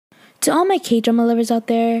To all my K-drama lovers out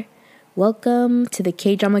there, welcome to the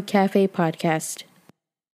K-Drama Cafe podcast.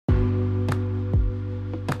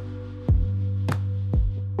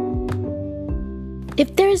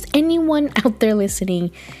 If there's anyone out there listening,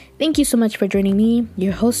 thank you so much for joining me,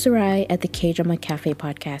 your host Sarai, at the K-Drama Cafe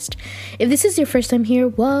podcast. If this is your first time here,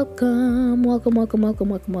 welcome.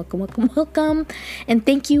 And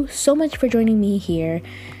thank you so much for joining me here.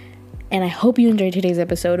 And I hope you enjoyed today's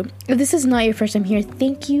episode. If this is not your first time here,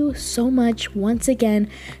 thank you so much once again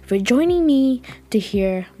for joining me to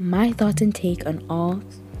hear my thoughts and take on all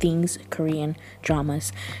things Korean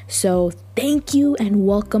dramas. So thank you and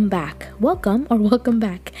welcome back. Welcome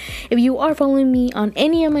back. If you are following me on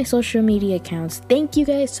any of my social media accounts, thank you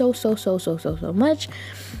guys so much.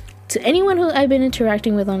 To anyone who I've been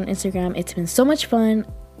interacting with on Instagram, it's been so much fun.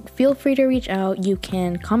 Feel free to reach out. You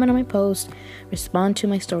can comment on my post, respond to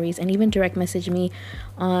my stories, and even direct message me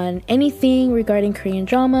on anything regarding Korean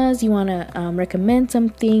dramas. You want to recommend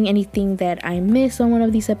something, anything that I missed on one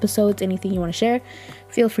of these episodes, anything you want to share,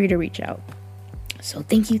 feel free to reach out. So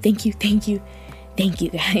thank you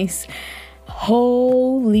guys.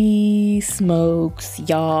 Holy smokes,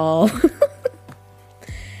 y'all.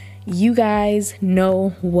 You guys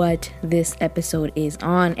know what this episode is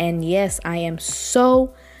on, and yes, I am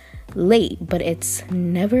so late, but it's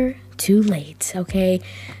never too late, okay?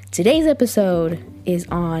 Today's episode is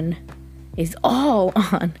all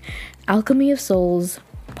on Alchemy of Souls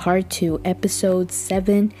Part 2, Episode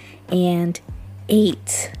 7 and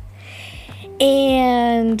 8.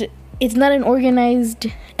 And it's not an organized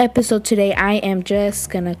episode today. I am just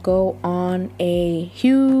gonna go on a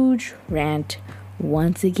huge rant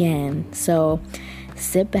once again. So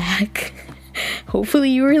sit back. Hopefully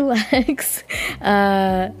you relax,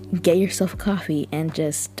 get yourself a coffee, and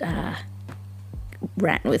just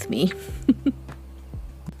rant with me.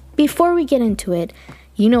 Before we get into it,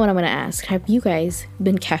 you know what I'm going to ask. Have you guys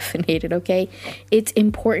been caffeinated, okay? It's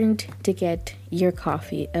important to get your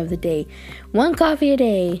coffee of the day. One coffee a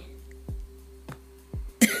day.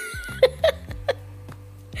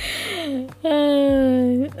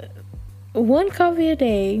 One coffee a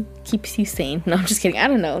day keeps you sane. No, I'm just kidding. I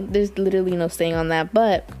don't know. There's literally no saying on that.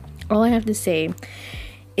 But all I have to say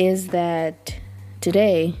is that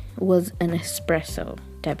today was an espresso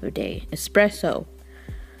type of day. Espresso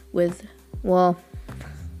with, well,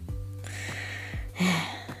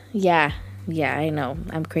 yeah, I know.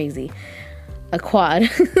 I'm crazy. A quad.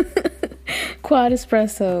 Quad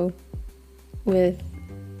espresso with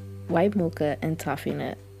white mocha and toffee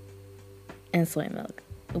nut and soy milk.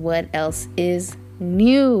 What else is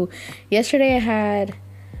new? Yesterday I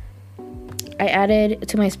added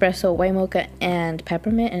to my espresso white mocha and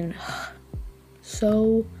peppermint, and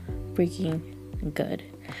so freaking good.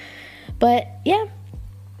 But yeah,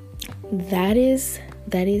 that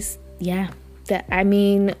I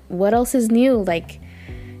mean, what else is new? Like,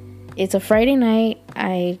 it's a Friday night.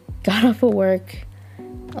 I got off of work.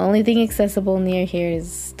 Only thing accessible near here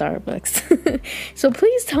is Starbucks. So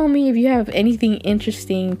please tell me if you have anything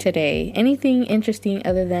interesting today. Anything interesting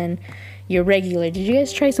other than your regular. Did you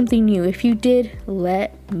guys try something new? If you did,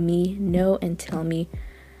 let me know and tell me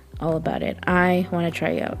all about it. I want to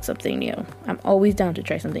try out something new. I'm always down to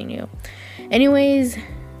try something new. Anyways,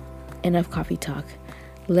 enough coffee talk.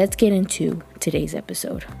 Let's get into today's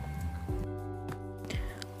episode.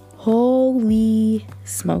 Holy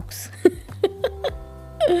smokes.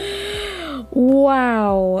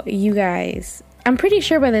 Wow, you guys. I'm pretty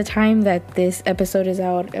sure by the time that this episode is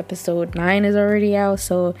out, episode 9 is already out,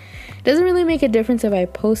 so it doesn't really make a difference if I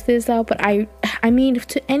post this out. But I mean,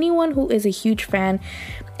 to anyone who is a huge fan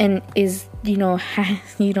and is,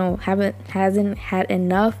 hasn't had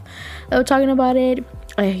enough of talking about it,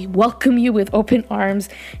 I welcome you with open arms,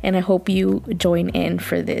 and I hope you join in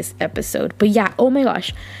for this episode. But yeah, oh my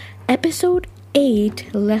gosh, episode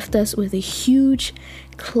 8 left us with a huge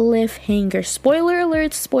cliffhanger. Spoiler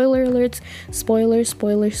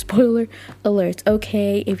alerts.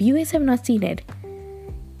 Okay, if you guys have not seen it,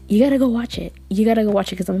 you gotta go watch it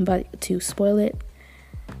because I'm about to spoil it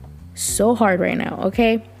so hard right now.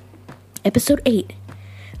 Okay, episode 8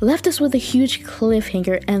 left us with a huge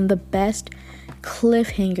cliffhanger, and the best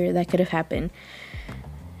cliffhanger that could have happened.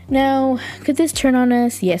 Now, could this turn on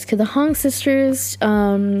us? Yes. Could the Hong sisters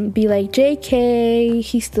be like, JK,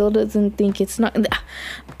 he still doesn't think it's not...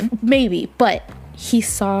 Maybe, but he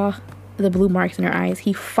saw the blue marks in her eyes.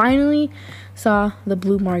 He finally saw the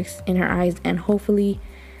blue marks in her eyes, and hopefully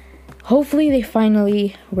they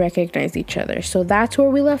finally recognize each other. So that's where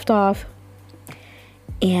we left off.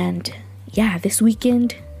 And yeah, this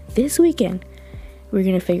weekend, we're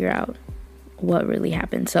going to figure out what really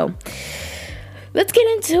happened. So let's get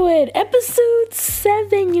into it. Episode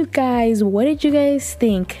 7, you guys. What did you guys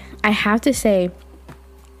think? I have to say,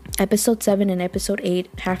 episode 7 and episode 8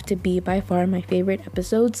 have to be by far my favorite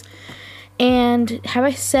episodes. And have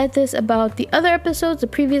I said this about the other episodes, the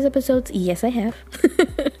previous episodes? Yes, I have.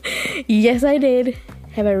 Yes, I did.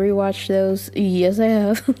 Have I rewatched those? Yes, I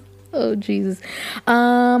have. Oh, Jesus.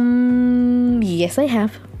 Yes, I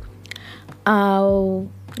have.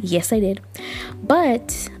 Yes, I did.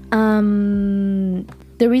 But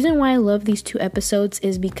the reason why I love these 2 episodes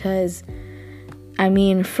is because, I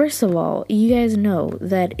mean, first of all, you guys know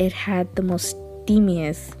that it had the most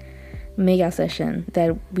steamiest makeout session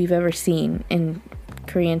that we've ever seen in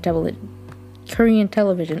Korean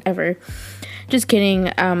television ever. Just kidding.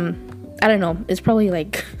 I don't know. It's probably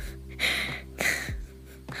like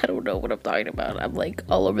I don't know what I'm talking about. I'm like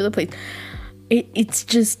all over the place.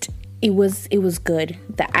 It was good.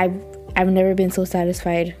 That I've never been so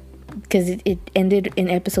satisfied, because it ended in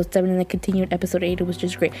episode 7 and then continued episode 8. It was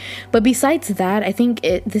just great. But besides that, I think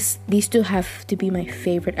these 2 have to be my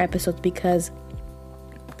favorite episodes because,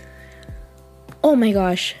 oh my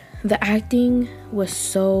gosh, the acting was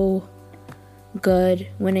so good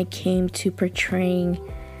when it came to portraying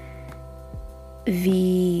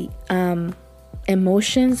the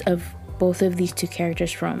emotions of both of these 2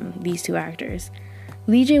 characters from these 2 actors.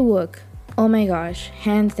 Lee Jae-wook, oh my gosh,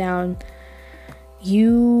 hands down,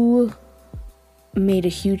 you made a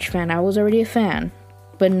huge fan. I was already a fan,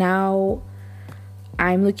 but now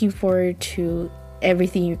I'm looking forward to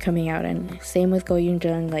everything you're coming out. And same with Go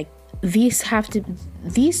Yoon-jun. Like, these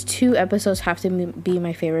 2 episodes have to be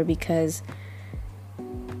my favorite because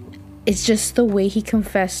it's just the way he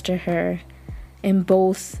confessed to her in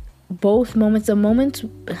both moments.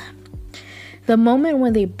 The moment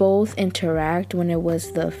when they both interact, when it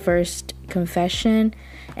was the first confession,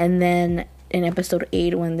 and then in episode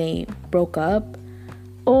 8 when they broke up.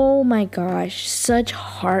 Oh my gosh, such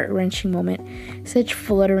heart-wrenching moment, such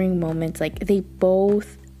fluttering moments. Like, they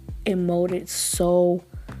both emoted so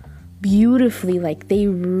beautifully. Like, they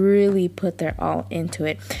really put their all into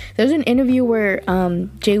it. There's an interview where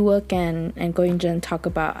Jae-wook and Go Yoon-jun talk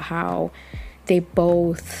about how they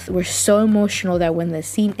both were so emotional that when the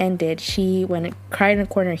scene ended, she went cried in the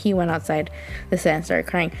corner, he went outside the set and started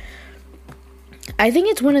crying. I think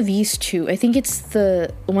it's one of these 2. I think it's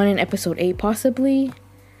the one in episode 8 possibly,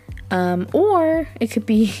 or it could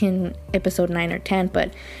be in episode 9 or 10,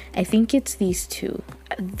 but I think it's these 2.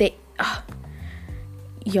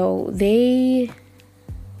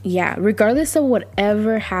 Regardless of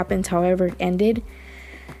whatever happens, however it ended,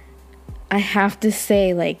 I have to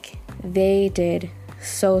say, like, they did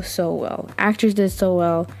so well. Actors did so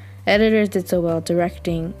well. Editors did so well.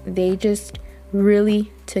 Directing. They just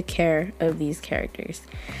really took care of these characters.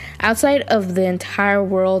 Outside of the entire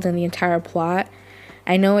world and the entire plot,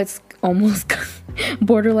 I know it's almost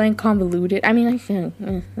borderline convoluted. I mean,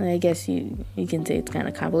 I guess you can say it's kind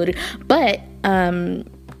of convoluted. But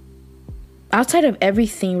outside of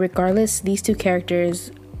everything, regardless, these 2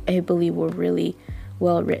 characters, I believe, were really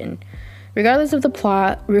well written. Regardless of the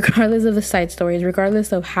plot, regardless of the side stories,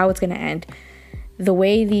 regardless of how it's going to end, the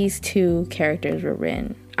way these 2 characters were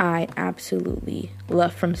written, I absolutely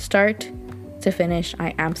loved. From start to finish,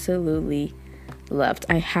 I absolutely loved.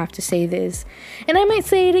 I have to say this, and I might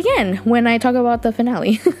say it again when I talk about the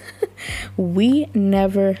finale. We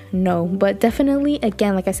never know, but definitely,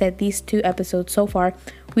 again, like I said, these 2 episodes so far,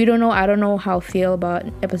 we don't know. I don't know how I feel about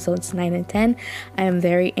episodes 9 and 10. I am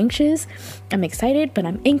very anxious. I'm excited, but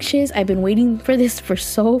I'm anxious. I've been waiting for this for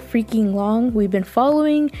so freaking long. We've been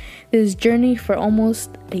following this journey for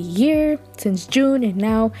almost a year, since June, and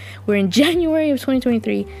now we're in January of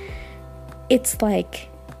 2023. It's like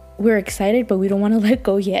we're excited, but we don't want to let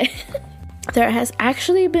go yet. There has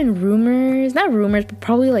actually been not rumors, but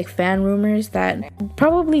probably like fan rumors that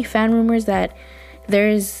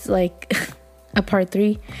there's like a part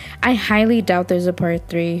 3. I highly doubt there's a part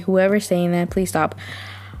 3. Whoever's saying that, please stop.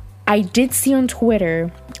 I did see on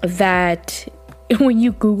Twitter that when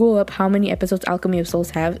you Google up how many episodes Alchemy of Souls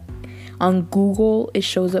have, on Google it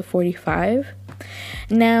shows up 45.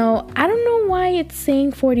 Now, I don't know why it's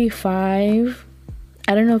saying 45.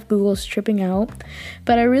 I don't know if Google's tripping out,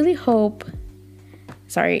 but I really hope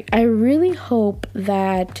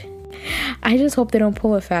that, I just hope they don't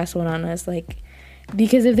pull a fast one on us, like,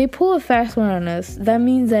 because if they pull a fast one on us, that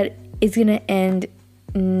means that it's gonna end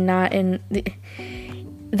not in,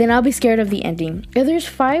 then I'll be scared of the ending. If there's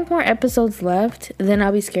 5 more episodes left, then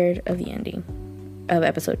I'll be scared of the ending of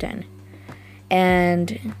episode 10.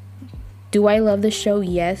 And Do I love the show?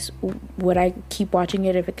 Yes. Would I keep watching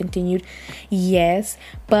it if it continued? Yes.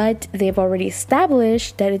 But they've already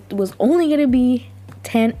established that it was only going to be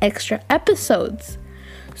 10 extra episodes.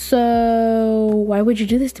 So why would you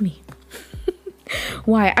do this to me?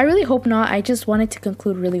 Why? I really hope not. I just wanted to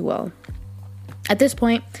conclude really well. At this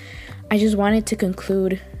point, I just wanted to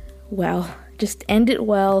conclude well. Just end it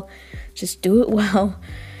well. Just do it well.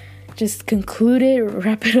 Just conclude it,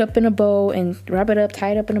 wrap it up in a bow, and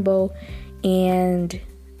tie it up in a bow, and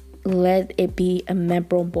let it be a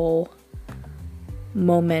memorable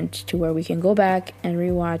moment to where we can go back and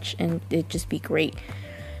rewatch and it just be great.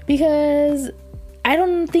 Because I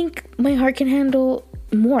don't think my heart can handle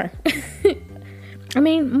more. I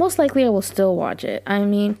mean, most likely I will still watch it. I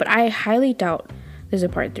mean, but I highly doubt there's a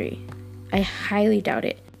part 3. I highly doubt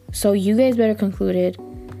it. So you guys better conclude it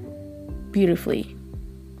beautifully.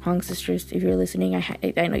 Hong sisters, if you're listening,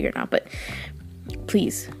 I know you're not, but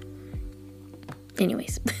please.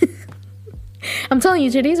 Anyways. I'm telling you,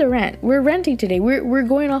 today's a rant. We're ranting today. We're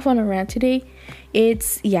going off on a rant today.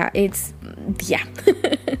 It's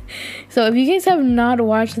So if you guys have not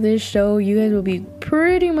watched this show, you guys will be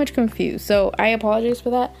pretty much confused. So I apologize for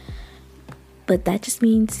that. But that just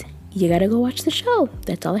means you gotta go watch the show.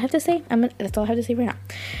 That's all I have to say. That's all I have to say right now.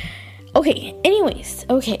 Okay, anyways.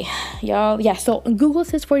 Okay, y'all. Yeah, so Google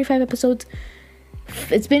says 45 episodes.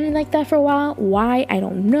 It's been like that for a while. Why? I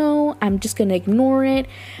don't know. I'm just gonna ignore it.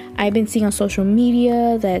 I've been seeing on social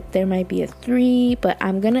media that there might be a 3, but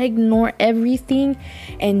I'm gonna ignore everything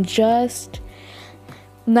and just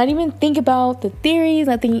not even think about the theories,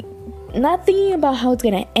 not thinking about how it's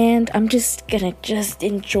gonna end. I'm just gonna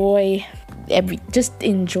enjoy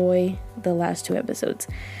the last 2 episodes.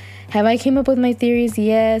 Have I came up with my theories?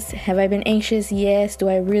 Yes. Have I been anxious? Yes. Do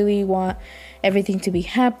I really want everything to be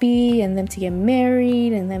happy and them to get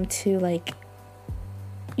married and them to, like,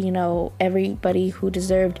 you know, everybody who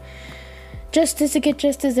deserved justice to get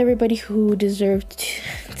justice, everybody who deserved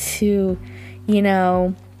to you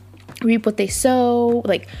know, reap what they sow?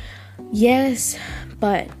 Like, yes,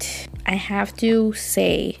 but I have to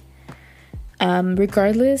say,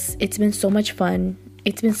 regardless, it's been so much fun.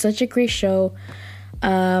 It's been such a great show.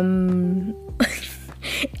 I'm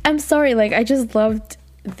sorry, like, I just loved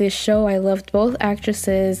this show. I loved both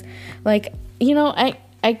actresses. Like, you know, I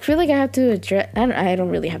feel like I have to address, I don't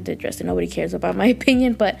really have to address it. Nobody cares about my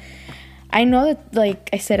opinion, but I know that, like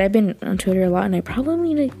I said, I've been on Twitter a lot, and I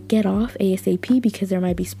probably need to get off ASAP because there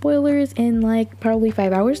might be spoilers in, like, probably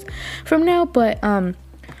 5 hours from now. But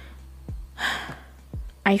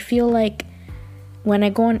I feel like when I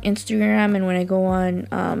go on Instagram and when I go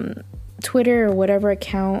on Twitter or whatever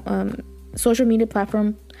account, social media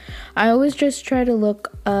platform, I always just try to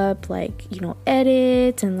look up, like, you know,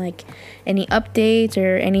 edits and, like, any updates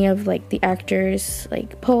or any of, like, the actors,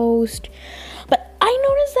 like, post. But I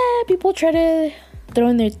noticed that people try to throw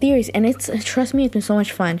in their theories, and trust me, it's been so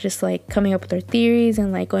much fun just, like, coming up with their theories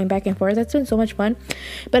and, like, going back and forth. That's been so much fun.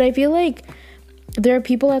 But I feel like there are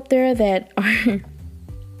people out there that are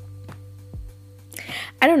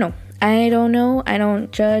I don't know. I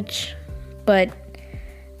don't judge, but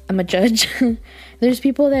I'm a judge. There's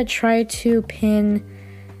people that try to pin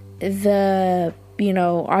the, you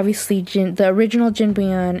know, obviously the original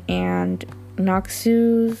Jinbyoun and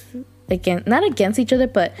Naksu's not against each other,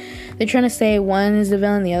 but they're trying to say one is the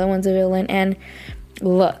villain, the other one's a villain. And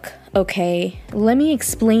look, okay, let me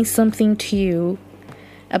explain something to you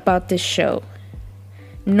about this show.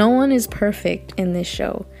 No one is perfect in this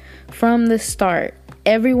show. From the start,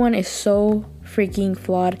 everyone is so freaking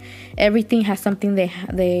flawed. Everything has something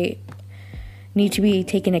they need to be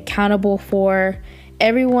taken accountable for.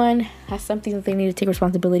 Everyone has something that they need to take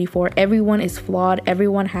responsibility for. Everyone is flawed.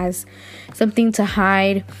 Everyone has something to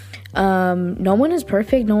hide. No one is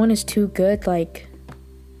perfect. No one is too good. Like,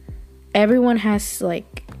 everyone has,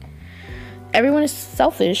 like, everyone is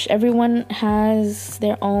selfish. Everyone has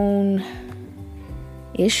their own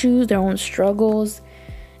issues, their own struggles.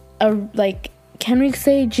 Like, can we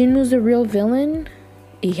say Jinwoo's the real villain?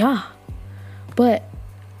 Yeah. But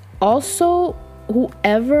also,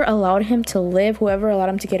 whoever allowed him to live, whoever allowed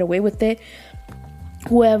him to get away with it,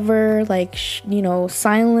 whoever, like, not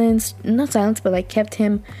silenced, but, like, kept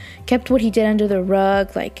what he did under the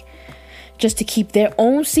rug, like, just to keep their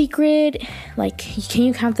own secret. Like, can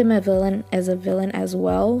you count them as a villain as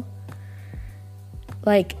well?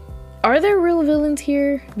 Like, are there real villains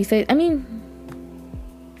here? Besides, I mean,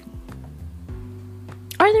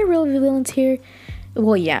 are there real villains here?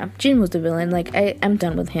 Well, yeah, Jin was the villain. Like, I'm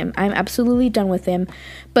done with him. I'm absolutely done with him.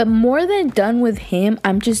 But more than done with him,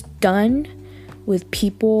 I'm just done with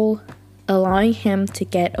people allowing him to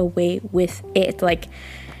get away with it. Like,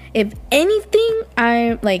 If anything,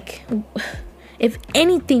 I'm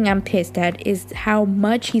pissed at is how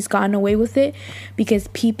much he's gotten away with it, because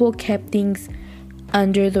people kept things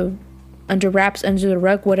under wraps, under the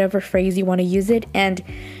rug, whatever phrase you want to use it. And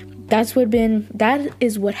that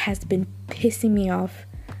is what has been pissing me off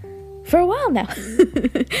for a while now.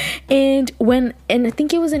 and I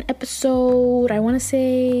think it was an episode, I want to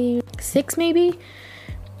say 6 maybe,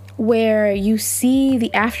 where you see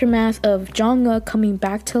the aftermath of Jonguk coming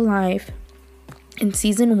back to life in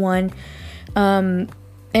season 1, and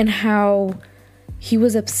how he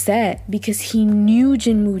was upset because he knew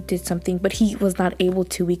Jinwoo did something, but he was not able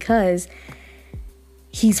to because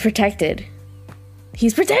he's protected.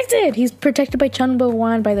 He's protected by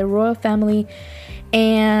Chunbo-wan, by the royal family,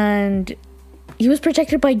 and he was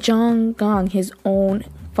protected by Jong-gong, his own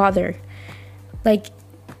father. Like,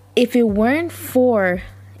 if it weren't for...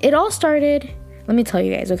 It all started... Let me tell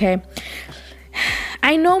you guys, okay?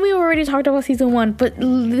 I know we already talked about season 1, but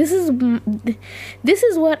this is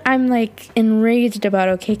what I'm, like, enraged about,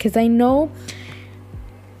 okay? Because I know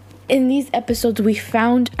in these episodes we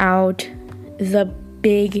found out the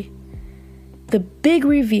big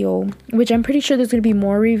reveal, which I'm pretty sure there's going to be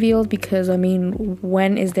more revealed, because, I mean,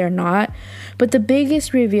 when is there not? But the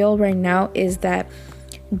biggest reveal right now is that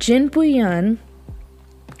Jin Bu-yeon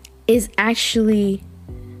is actually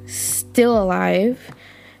still alive.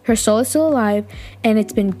 Her soul is still alive, and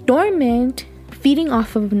it's been dormant, feeding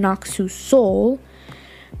off of Naksu's soul,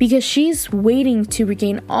 because she's waiting to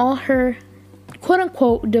regain all her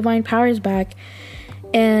quote-unquote divine powers back,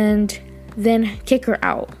 and then kick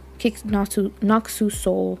Naksu's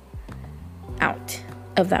soul out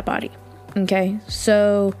of that body. Okay,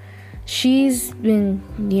 so she's been,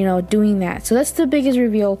 doing that. So that's the biggest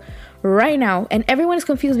reveal right now, and everyone is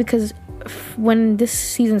confused because when this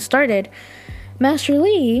season started, Master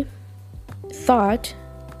Lee said,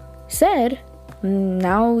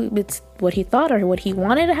 now it's what he thought or what he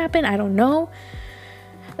wanted to happen, I don't know,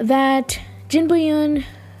 that Jin Bu-yeon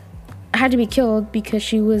had to be killed because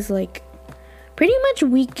she was, like, pretty much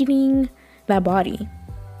weakening that body.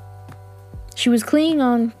 She was clinging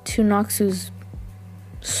on to Naksu's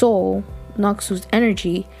soul, Naksu's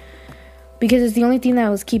energy, because it's the only thing that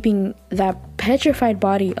was keeping that petrified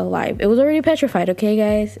body alive. It was already petrified, okay,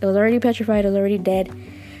 guys? It was already petrified. It was already dead.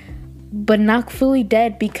 But not fully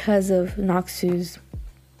dead because of Naksu's...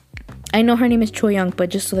 I know her name is Cho Young, but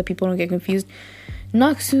just so that people don't get confused,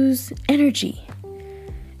 Naksu's energy.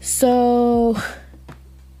 So,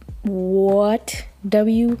 what?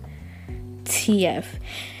 WTF.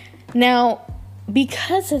 Now,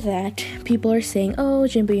 because of that, people are saying, oh,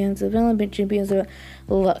 Jin Bu-yeon's a villain, but Jin Bu-yeon's a villain.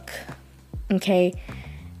 Look, okay,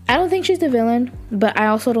 I don't think she's the villain, but I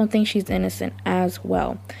also don't think she's innocent as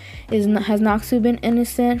well. Has Naksu been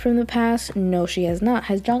innocent from the past? No, she has not.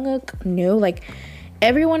 Has Jungkook? No. Like,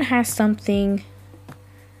 everyone has something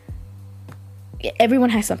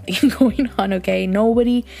going on, okay?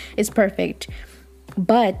 Nobody is perfect.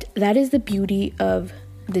 But that is the beauty of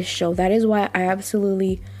this show. That is why I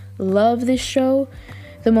absolutely love this show.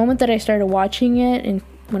 The moment that I started watching it, and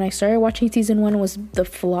when I started watching season 1, was the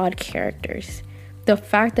flawed characters. The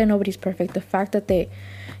fact that nobody's perfect. The fact that they,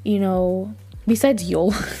 besides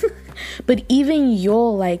Yol, but even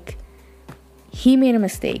Yol, like, he made a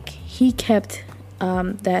mistake. He kept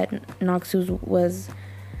that Naksu was,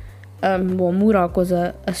 Murok was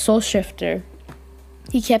a soul shifter.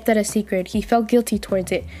 He kept that a secret. He felt guilty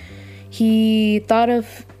towards it. He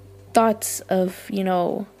thoughts of,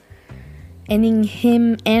 ending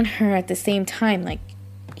him and her at the same time. Like,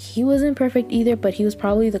 he wasn't perfect either, but he was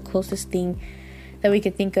probably the closest thing that we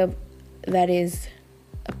could think of that is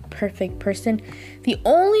a perfect person. The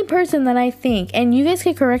only person that I think, and you guys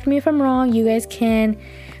can correct me if I'm wrong, you guys can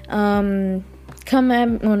not come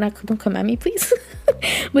at me, please,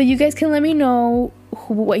 but you guys can let me know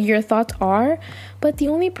what your thoughts are. But the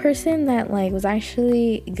only person that, like, was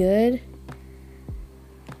actually good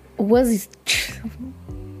was,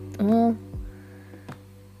 well,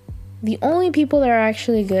 the only people that are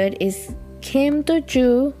actually good is Kim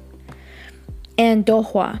Do-ju and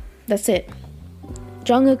Do-hwa. That's it.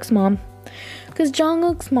 Jungkook's mom. Because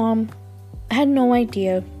Jungkook's mom had no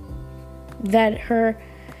idea that her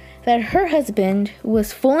husband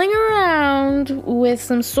was fooling around with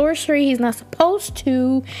some sorcery he's not supposed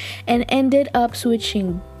to, and ended up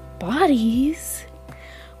switching bodies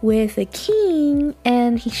with a king,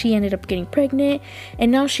 and she ended up getting pregnant,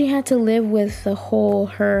 and now she had to live with the whole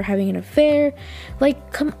her having an affair.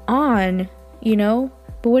 Like, come on,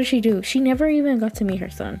 But what did she do? She never even got to meet her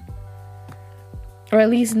son, or at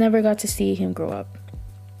least never got to see him grow up.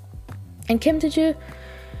 And Kim Do-ju,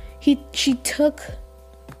 she took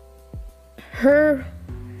her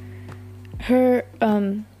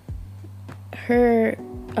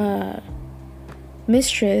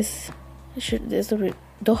mistress,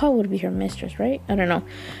 Doha would be her mistress, right? I don't know.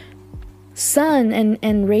 Son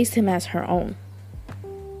and raised him as her own.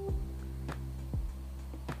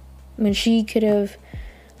 When she could have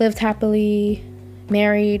lived happily,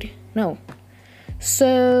 married. No.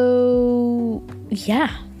 So,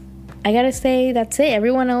 yeah. I gotta say, that's it.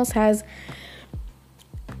 Everyone else is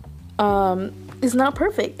not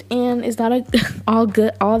perfect and is not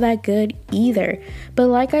all that good either. But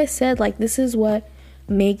like I said, like, this is what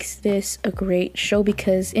makes this a great show,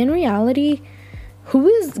 because in reality, who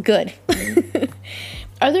is good?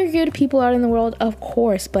 Are there good people out in the world? Of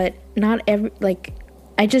course, but not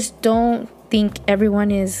I just don't think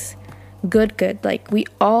everyone is good. Like, we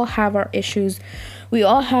all have our issues. We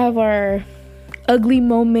all have our ugly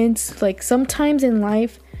moments. Like, sometimes in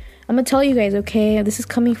life, I'm gonna tell you guys, okay, this is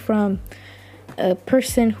coming from a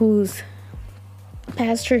person who's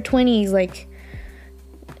past her 20s, like,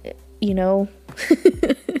 you know.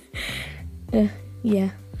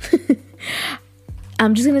 Yeah.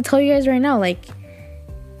 I'm just gonna tell you guys right now, like,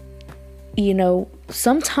 you know,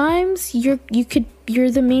 sometimes you're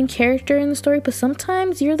the main character in the story, but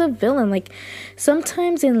sometimes you're the villain. Like,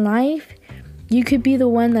 sometimes in life you could be the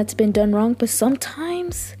one that's been done wrong, but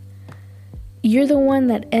sometimes you're the one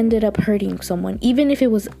that ended up hurting someone, even if it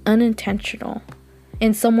was unintentional,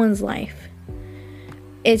 in someone's life.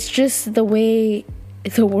 It's just the way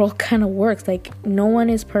the world kind of works. Like, no one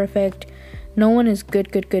is perfect. No one is good.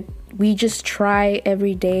 We just try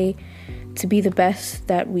every day to be the best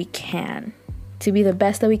that we can.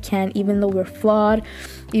 Even though we're flawed,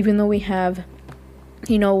 even though we have,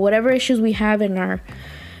 you know, whatever issues we have in our...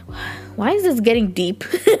 Why is this getting deep?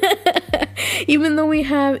 Even though we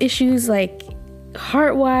have issues like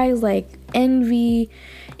heart-wise, like envy,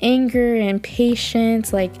 anger, and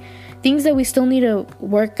patience, like things that we still need to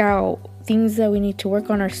work out, things that we need to work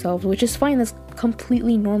on ourselves, which is fine. That's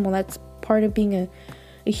completely normal. That's part of being a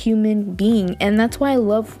human being. And that's why I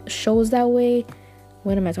love shows that way.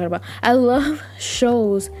 What am I talking about? I love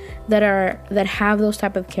shows that have those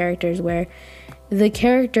type of characters where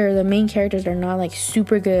the main characters are not like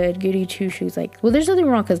super goody two shoes. Like, well, there's nothing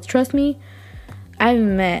wrong, because trust me, I've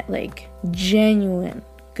met like genuine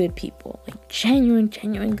good people, like genuine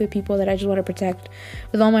good people that I just want to protect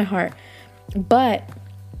with all my heart. But,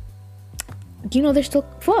 you know, they're still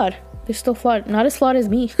flawed. Not as flawed as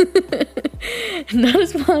me. Not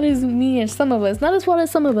as flawed as me and some of us. Not as flawed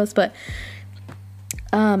as some of us, but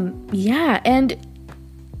yeah. And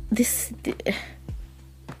this...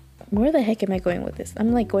 Where the heck am I going with this?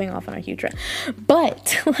 I'm like going off on a huge rant.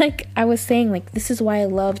 But like I was saying, like, this is why I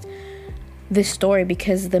loved this story,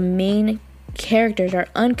 because the main characters are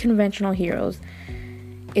unconventional heroes.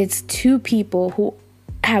 It's two people who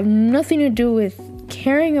have nothing to do with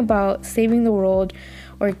caring about saving the world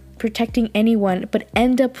or protecting anyone, but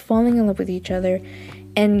end up falling in love with each other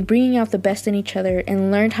and bringing out the best in each other, and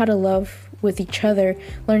learned how to love with each other,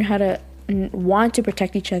 learn how to want to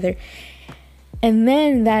protect each other. And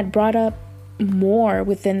then that brought up more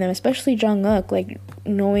within them, especially Jung-uk, like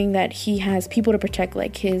knowing that he has people to protect,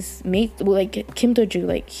 like his mate, like Kim Do-ju,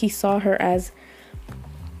 like he was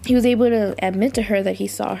able to admit to her that he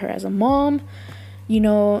saw her as a mom, you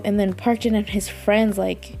know. And then Park Jin and his friends,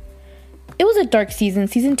 like, it was a dark season.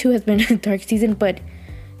 Season 2 has been a dark season, but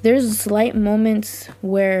there's slight moments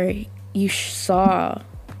where you saw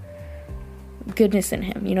goodness in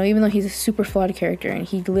him, you know, even though he's a super flawed character and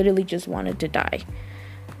he literally just wanted to die,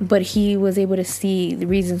 but he was able to see the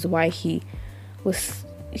reasons why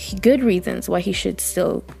good reasons why he should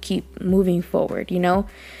still keep moving forward, you know.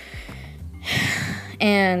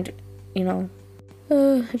 And, you know,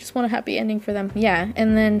 I just want a happy ending for them. Yeah.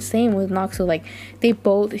 And then same with Naksu, like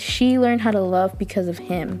she learned how to love because of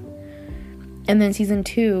him, and then season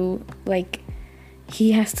 2, like,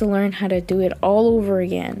 he has to learn how to do it all over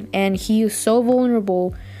again. And he is so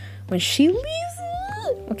vulnerable when she leaves.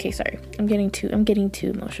 Okay, sorry. I'm getting too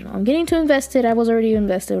emotional. I'm getting too invested. I was already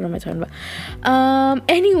invested. What am I talking about?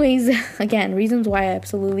 Anyways, again, reasons why I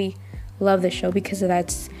absolutely love this show, because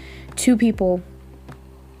that's two people.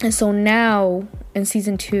 And so now in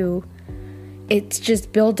season 2, it's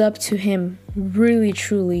just built up to him really,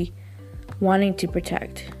 truly wanting to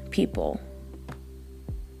protect people.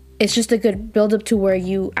 It's just a good build up to where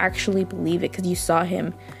you actually believe it, because you saw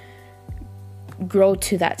him grow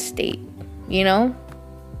to that state, you know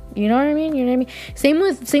what I mean? Same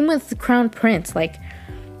with Crown Prince. Like,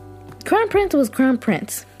 Crown Prince was Crown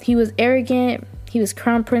Prince. He was arrogant. He was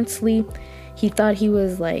Crown Princely. He thought he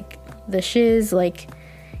was like the shiz. Like,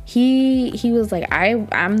 he was like,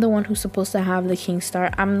 I'm the one who's supposed to have the king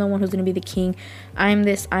star. I'm the one who's gonna be the king. I'm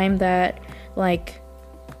this, I'm that. Like,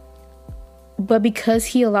 but because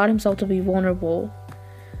he allowed himself to be vulnerable,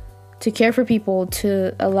 to care for people,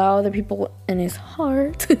 to allow other people in his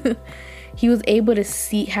heart, he was able to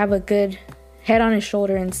have a good head on his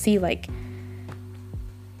shoulder and see like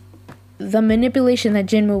the manipulation that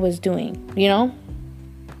Jinwoo was doing, you know?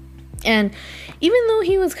 And even though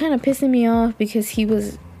he was kind of pissing me off because he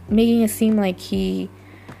was making it seem like he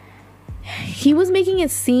was making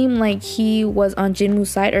it seem like he was on Jinwoo's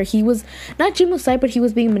side, or he was not Jinwoo's side, but he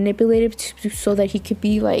was being manipulated so that he could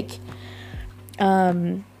be like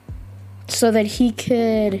so that he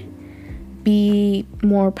could be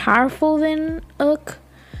more powerful than Ook.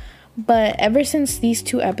 But ever since these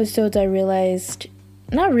 2 episodes, I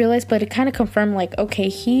but it kind of confirmed, like, okay,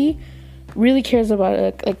 he really cares about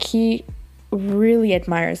Ook. Like, he really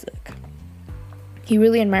admires Ook. He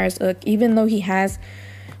really admires Ook, even though he has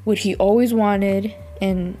what he always wanted,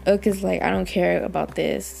 and Ook is like, I don't care about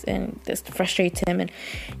this, and this frustrates him. And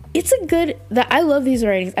it's a good, that I love these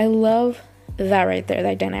writings. I love that right there,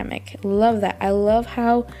 that dynamic. Love that. I love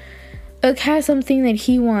how Ook has something that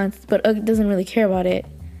he wants, but Ook doesn't really care about it,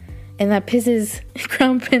 and that pisses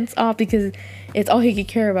Crown Prince off because it's all he could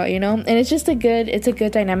care about, you know? And it's just a good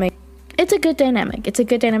dynamic. It's a good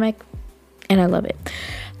dynamic, and I love it.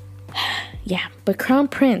 Yeah, but Crown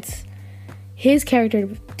Prince, his character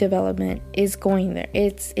development is going there.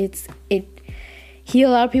 He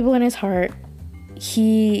allowed people in his heart.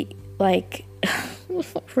 He, like,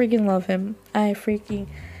 freaking love him. I freaking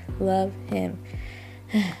love him.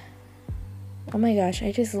 Oh my gosh,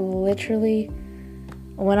 I just literally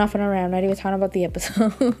went off on a rant, not even talking about the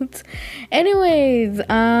episodes. Anyways,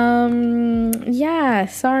 yeah,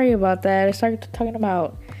 sorry about that. I started talking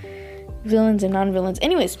about villains and non-villains.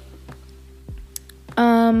 Anyways,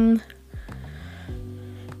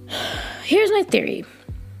 here's my theory.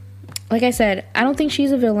 Like I said, I don't think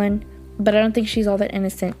she's a villain, but I don't think she's all that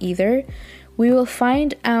innocent either. We will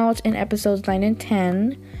find out in episodes 9 and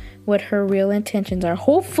 10 what her real intentions are.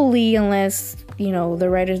 Hopefully, unless, you know, the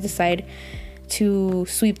writers decide to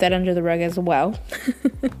sweep that under the rug as well.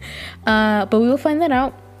 But we will find that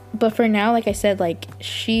out. But for now, like I said, like,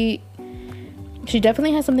 she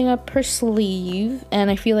definitely has something up her sleeve,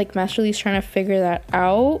 and I feel like Master Lee's trying to figure that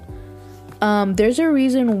out. There's a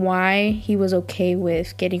reason why he was okay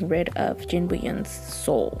with getting rid of Jin Buyun's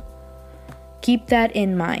soul. Keep that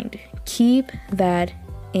in mind. Keep that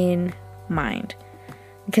in mind.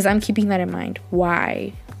 Because I'm keeping that in mind.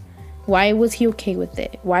 Why? Why was he okay with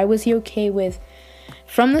it? Why was he okay with,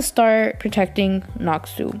 from the start, protecting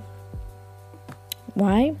Naksu?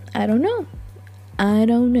 Why? I don't know. I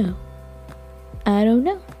don't know. I don't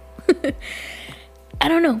know.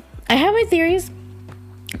 I have my theories,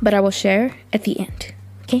 but I will share at the end.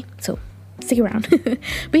 Okay? So, stick around.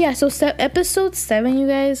 But yeah, so episode 7, you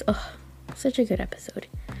guys. Oh, such a good episode.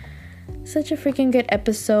 Such a freaking good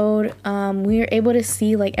episode. We were able to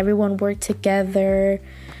see, like, everyone work together.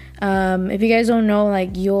 If you guys don't know,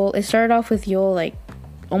 like, it started off with Yul, like,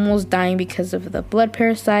 almost dying because of the blood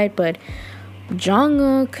parasite, but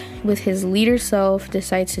Jong-uk, with his leader self,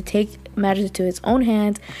 decides to take matters into his own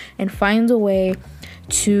hands and finds a way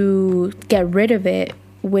to get rid of it,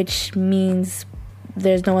 which means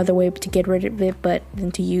there's no other way to get rid of it but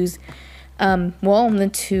than to use, pretty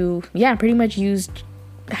much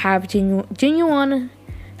have Jinyuan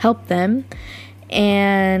help them.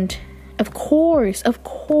 And of course,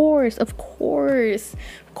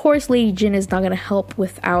 Lady Jin is not going to help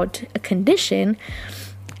without a condition.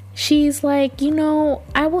 She's like,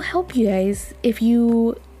 I will help you guys if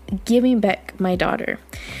you give me back my daughter.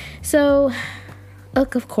 So,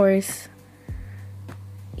 Ook, of course,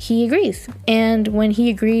 he agrees. And when he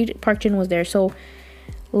agreed, Park Jin was there. So,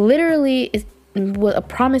 literally, a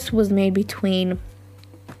promise was made between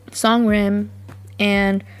Songrim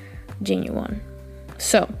and Jinyuan.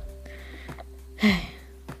 So,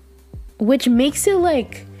 which makes it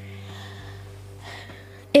like,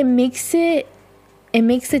 it makes the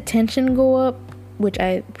tension go up, which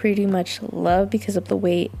I pretty much love because of the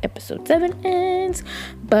way episode 7 ends.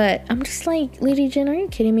 But I'm just like, Lady Jin, are you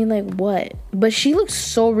kidding me? Like, what? But she looked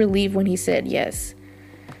so relieved when he said yes.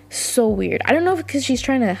 So weird. I don't know if because she's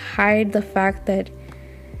trying to hide the fact that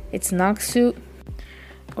it's Naksu.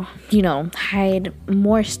 Hide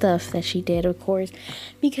more stuff that she did, of course.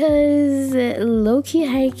 Because low-key,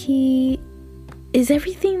 high-key, is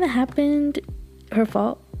everything that happened her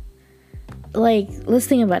fault? Like, let's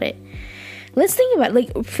think about it.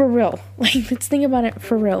 For real. Like, let's think about it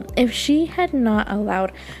for real. If she had not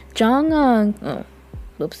allowed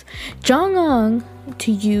Jong-un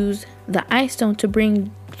to use the ice stone to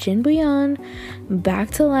bring Jin Buyan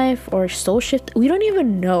back to life or soul shift. We don't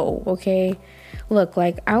even know, okay? Look,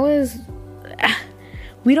 like,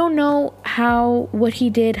 we don't know what he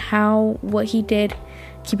did.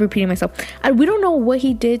 Keep repeating myself. We don't know what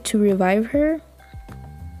he did to revive her.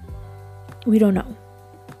 We don't know.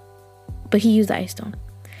 But he used the ice stone.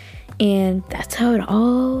 And that's how it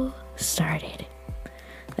all started.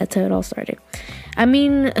 I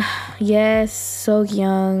mean, yes, so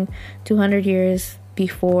young, 200 years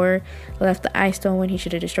before, left the ice stone when he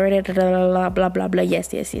should have destroyed it, blah, blah, blah, blah.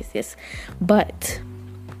 Yes. But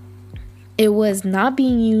it was not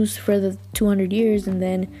being used for the 200 years, and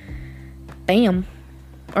then, bam,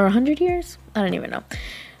 or 100 years? I don't even know.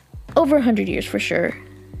 Over 100 years for sure.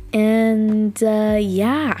 And,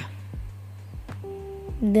 yeah.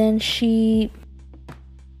 Then she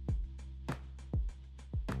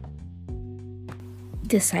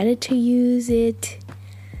decided to use it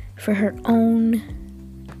for her own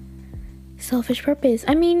selfish purpose.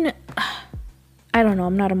 I mean, I don't know.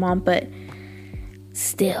 I'm not a mom, but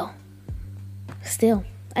still.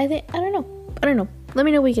 I don't know. Let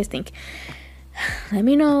me know what you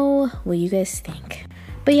guys think.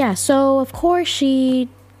 But yeah, so of course she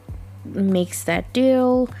makes that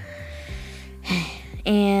deal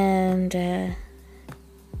and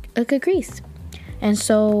agrees. And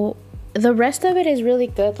so the rest of it is really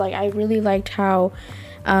good. Like, I really liked how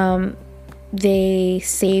they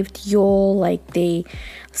saved Yul. Like,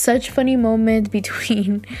 such funny moments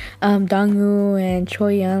between Dong-woo and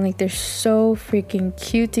Choi-young. Like, they're so freaking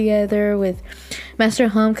cute together with Master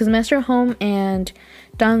Hum, because Master Hum and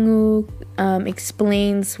Dong-woo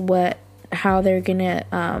explains how they're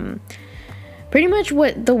gonna pretty much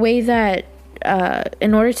the way that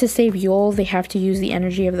in order to save Yul, they have to use the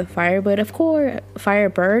energy of the Firebird.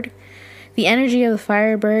 The energy of the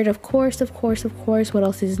Firebird, of course. What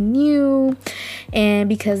else is new? And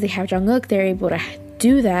because they have Jung-uk, they're able to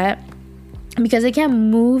do that. Because they can't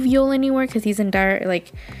move Yul anywhere because he's in dire,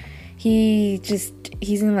 like, he's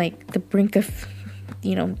in, like, the brink of,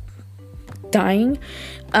 dying.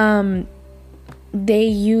 They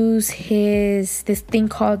use this thing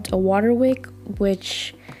called a water wick,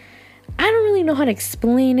 which I don't really know how to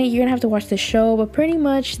explain it. You're gonna have to watch the show, but pretty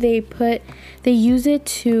much they use it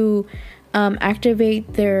to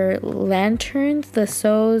activate their lanterns, the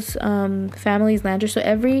Souls family's lanterns. So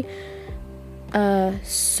every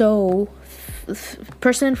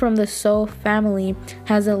person from the Soul family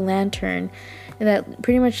has a lantern that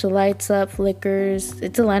pretty much lights up, flickers.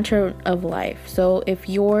 It's a lantern of life. So if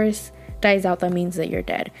yours dies out, that means that you're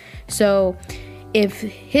dead. So if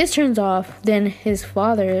his turns off, then his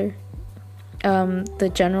father,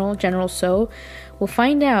 the General So, will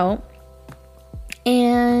find out,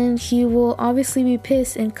 and he will obviously be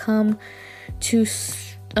pissed and come to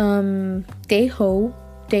Daeho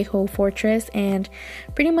Fortress and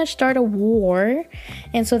pretty much start a war.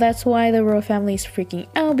 And so that's why the royal family is freaking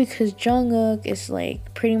out, because Jung-uk is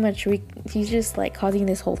like pretty much he's just like causing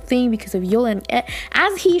this whole thing because of Yul, and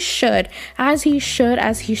as he should,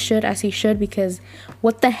 because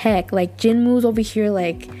what the heck, like, Jinwoo's over here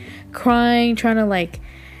like crying, trying to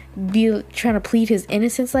plead his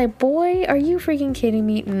innocence. Like, boy, are you freaking kidding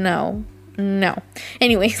me? No.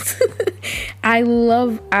 Anyways, I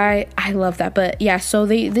love that. But yeah, so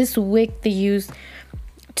this wick they use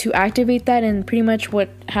to activate that, and pretty much what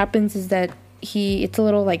happens is that it's a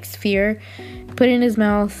little like sphere, put in his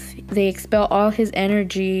mouth, they expel all his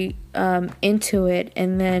energy into it,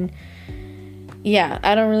 and then yeah,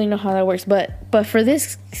 I don't really know how that works, but for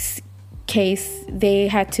this case, they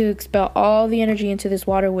had to expel all the energy into this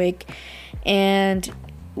water wick, and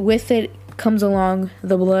with it comes along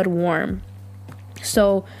the blood worm.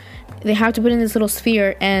 So they have to put in this little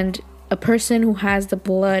sphere, and a person who has the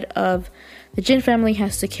blood of the Jin family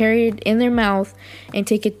has to carry it in their mouth and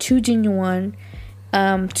take it to Jinyuan,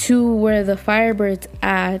 to where the Firebird's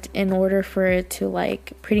at, in order for it to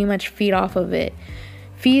like pretty much feed off of it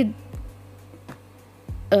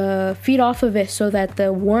so that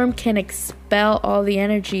the worm can expel all the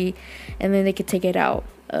energy, and then they could take it out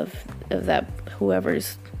of that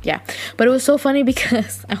whoever's. Yeah, but it was so funny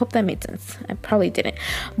because I hope that made sense. I probably didn't,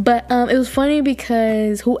 but it was funny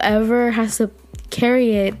because whoever has to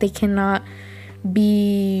carry it, they cannot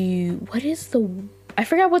be, I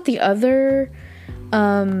forgot what the other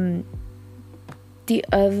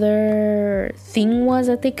thing was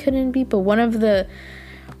that they couldn't be, but one of the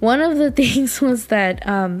things was that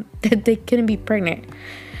that they couldn't be pregnant,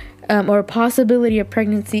 or a possibility of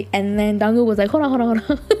pregnancy. And then Dangu was like, hold on.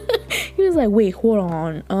 He was like, wait, hold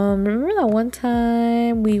on. Remember that one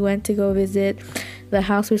time we went to go visit the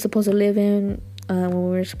house we were supposed to live in when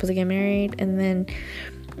we were supposed to get married. And then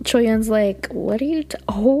Choyeon's like, what are you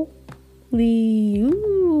holy,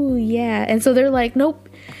 ooh, yeah. And so they're like, nope.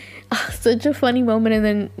 Such a funny moment. And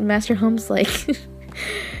then Master Hum's like,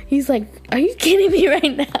 he's like, are you kidding me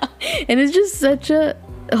right now? And it's just such a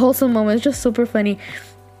wholesome moment. It's just super funny.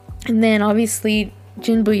 And then obviously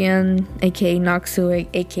Jin Bu-yeon, aka Naksu,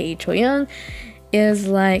 aka Choyeon, is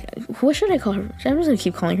like, what should I call her? I'm just gonna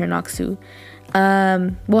keep calling her Naksu.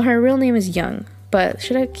 Well, her real name is Young, but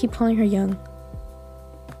should I keep calling her Young?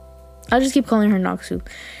 I'll just keep calling her Naksu,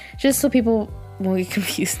 just so people won't get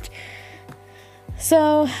confused.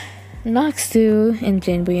 So Naksu in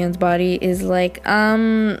Jin Bu-yeon's body is like,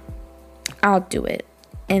 I'll do it.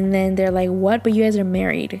 And then they're like, what? But you guys are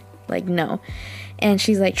married. Like, no. And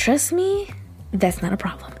she's like, trust me, that's not a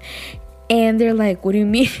problem. And they're like, what do you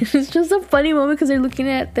mean? It's just a funny moment because they're looking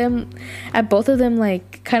at both of them,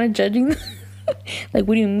 like, kind of judging them. Like,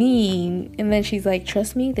 what do you mean? And then she's like,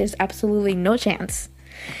 trust me, there's absolutely no chance.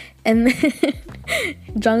 And then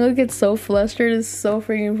Jungkook gets so flustered. It's so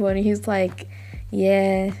freaking funny. He's like,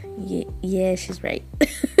 yeah, she's right.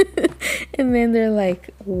 And then they're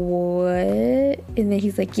like, what? And then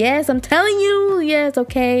he's like, yes, I'm telling you, yes,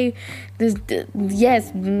 okay, there's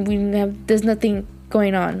nothing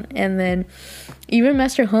going on. And then even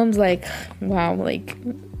Master Home's like, wow, like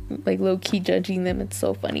low-key judging them. It's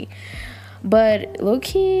so funny, but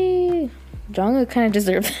low-key Jungkook kind of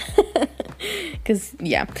deserves because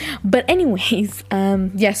yeah. But anyways,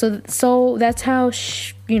 yeah, so that's how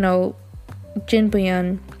Jin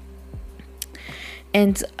Bu-yeon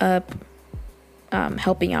ends up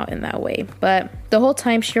helping out in that way. But the whole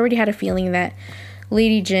time she already had a feeling that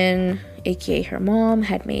Lady Jin, aka her mom,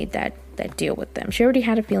 had made that deal with them. She already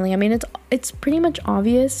had a feeling. I mean, it's pretty much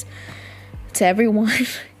obvious to everyone.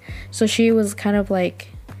 So she was kind of like,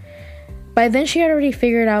 by then she had already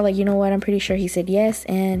figured out, like, you know what, I'm pretty sure he said yes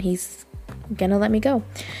and he's gonna let me go.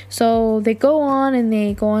 So they go on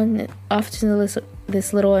off to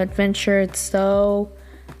this little adventure. It's so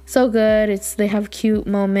good. They have cute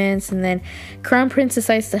moments, and then Crown Prince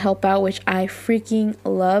decides to help out, which I freaking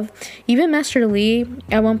love. Even Master Lee,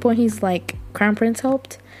 at one point, he's like, Crown Prince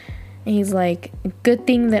helped, and he's like, good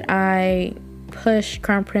thing that I pushed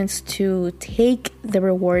Crown Prince to take the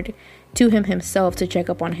reward to him himself to check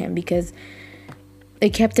up on him, because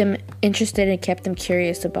it kept him interested and kept him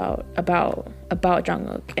curious about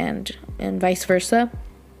Jungkook and vice versa.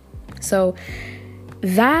 So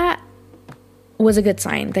that was a good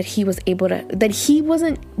sign that he was able to,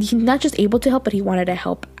 he's not just able to help, but he wanted to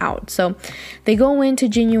help out. So they go into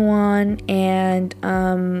Jinyuan, and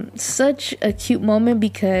such a cute moment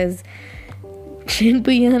because Jin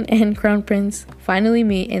Bu-yeon and Crown Prince finally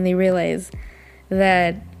meet, and they realize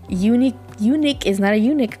that Eunuch is not a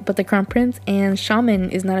eunuch but the Crown Prince, and Shaman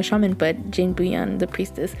is not a shaman but Jin Bu-yeon, the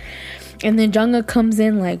priestess. And then Jungkook comes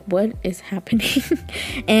in like, what is happening?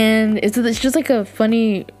 And it's just like a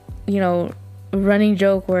funny, running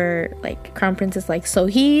joke where like Crown Prince is like, so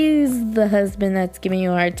he's the husband that's giving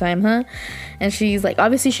you a hard time, huh? And she's like,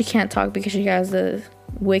 obviously she can't talk because she has a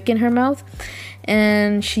wick in her mouth,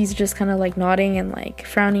 and she's just kind of like nodding and like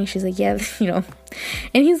frowning. She's like, yeah,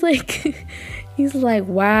 and he's like,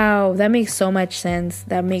 wow, that makes so much sense.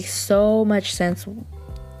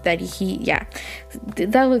 That he, yeah,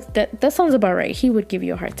 that sounds about right. He would give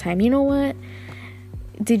you a hard time. You know what?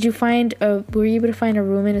 Were you able to find a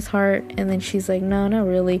room in his heart? And then she's like, no, not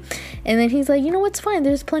really. And then he's like, you know what's fine,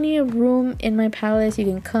 there's plenty of room in my palace, you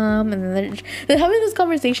can come. And then they're having this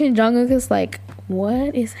conversation. Jungkook is like,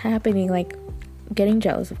 what is happening? Like, getting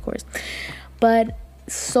jealous, of course. But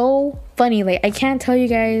so funny. Like, I can't tell you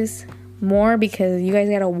guys more because you guys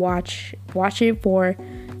gotta watch it for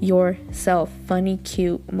yourself. Funny,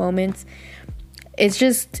 cute moments. It's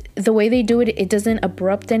just the way they do it. It doesn't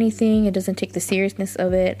abrupt anything. It doesn't take the seriousness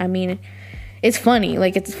of it. I mean, it's funny.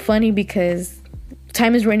 Like, it's funny because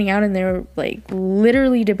time is running out and they're like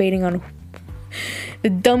literally debating on the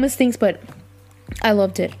dumbest things, but I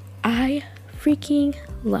loved it. I freaking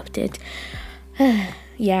loved it.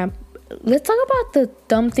 Yeah, let's talk about the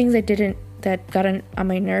dumb things that got on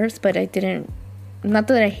my nerves, but not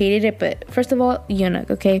that I hated it, but first of all, Eunuch,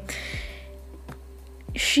 okay?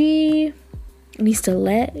 She needs to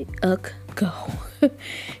let Uk go.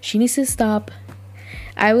 She needs to stop.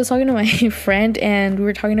 I was talking to my friend, and we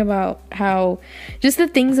were talking about how just the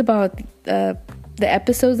things about the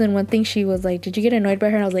episodes, and one thing she was like, did you get annoyed by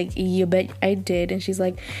her? And I was like, you bet I did. And she's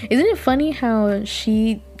like, isn't it funny how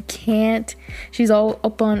she's all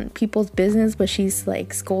up on people's business, but she's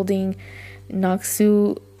like scolding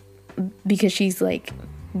Naksu because she's like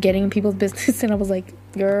getting people's business? And I was like,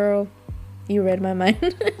 girl, You read my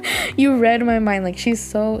mind. You read my mind. Like,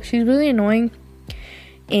 she's really annoying.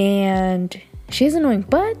 And she's annoying.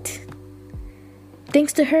 But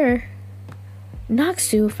thanks to her,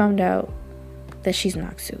 Naksu found out that she's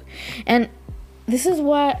Naksu. And this is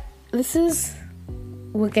what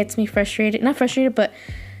gets me frustrated. Not frustrated, but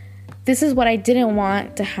this is what I didn't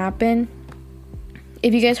want to happen.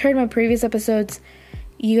 If you guys heard my previous episodes,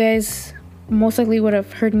 you guys most likely would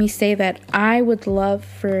have heard me say that I would love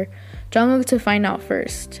for Jungkook to find out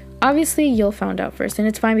first. Obviously, you'll find out first, and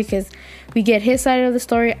it's fine because we get his side of the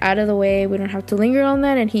story out of the way. We don't have to linger on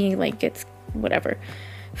that, and he like gets whatever.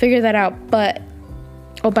 Figure that out. But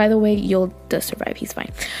oh, by the way, Yul does survive. He's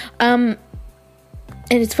fine. And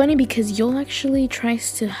it's funny because Yul actually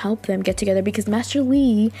tries to help them get together because Master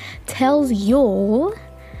Lee tells Yul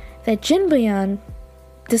that Jinbayan,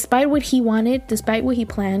 despite what he wanted, despite what he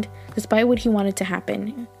planned, despite what he wanted to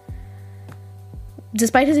happen,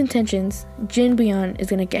 despite his intentions, Jinbayan is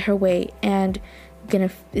gonna get her way and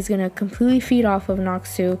is gonna completely feed off of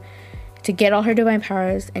Naksu to get all her divine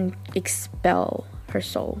powers and expel her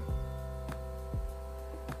soul.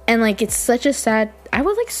 And like, it's such a sad. I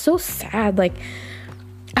was like so sad. Like,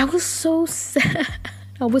 I was so sad.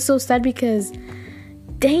 I was so sad because,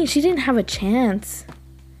 dang, she didn't have a chance.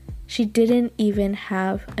 She didn't even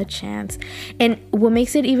have a chance. And what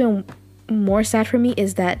makes it even more sad for me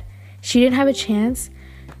is that she didn't have a chance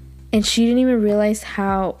and she didn't even realize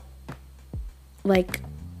how, like,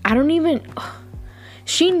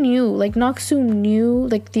 she knew, like, Naksu knew,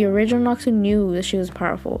 like, the original Naksu knew that she was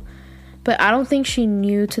powerful. But I don't think she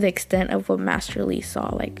knew to the extent of what Master Lee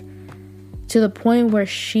saw, like, to the point where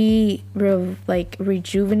she,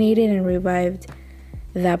 rejuvenated and revived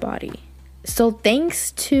that body. So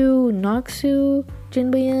thanks to Naksu,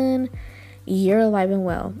 Jinbayan, you're alive and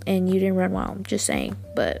well, and you didn't run wild. Just saying,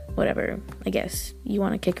 but whatever. I guess you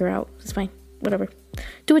want to kick her out. It's fine. Whatever.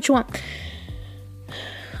 Do what you want.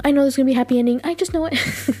 I know there's gonna be a happy ending. I just know it.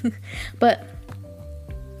 but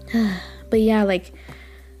yeah, like,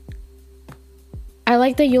 I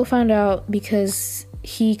like that Yul found out because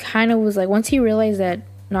he kind of was like, once he realized that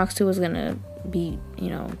Naksu was gonna be,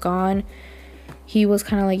 gone, he was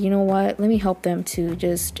kind of like, you know what, let me help them to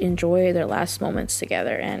just enjoy their last moments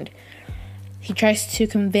together. And he tries to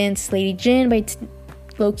convince Lady Jin by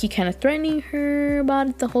low-key kind of threatening her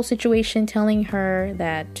about the whole situation, telling her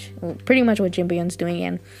that, well, pretty much what Jinbayan's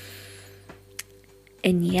doing.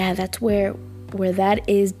 And yeah, that's where that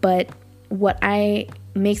is. But what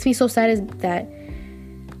makes me so sad is that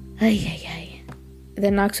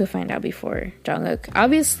then Naksu find out before Jungkook.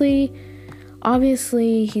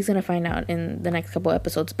 Obviously, he's gonna find out in the next couple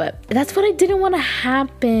episodes, but that's what I didn't want to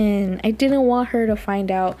happen. I didn't want her to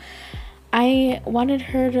find out. I wanted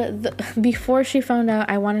her to, before she found out,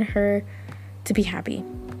 I wanted her to be happy,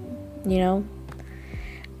 I'm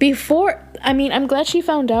glad she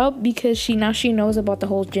found out because she knows about the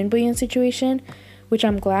whole Jinbayan situation, which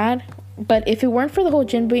I'm glad. But if it weren't for the whole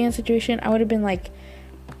Jinbayan situation, I would have been like,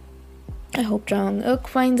 I hope Jungkook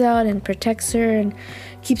finds out and protects her and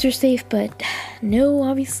keeps her safe. But no,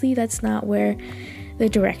 obviously that's not where the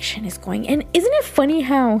direction is going. And isn't it funny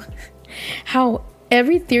how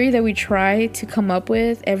every theory that we try to come up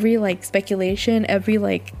with, every like speculation, every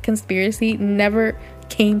like conspiracy never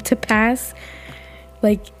came to pass?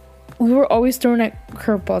 Like, we were always thrown at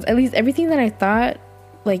curveballs. At least everything that I thought,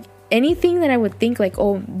 like anything that I would think like,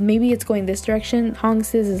 oh, maybe it's going this direction, Hong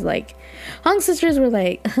sisters were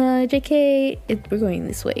like, JK, we're going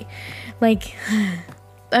this way. Like,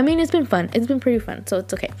 it's been fun. It's been pretty fun, so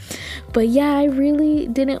it's okay. But yeah, I really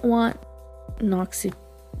didn't want Naksu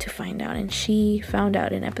to find out, and she found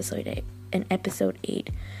out in episode 8,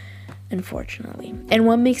 unfortunately. And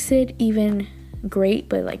what makes it even great,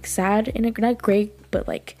 but like sad, and not great, but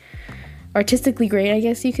like artistically great, I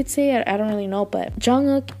guess you could say. I don't really know, but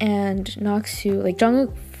Jungkook and Naksu, like,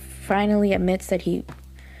 Jungkook finally admits that he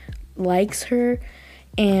likes her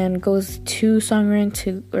and goes to Sungrin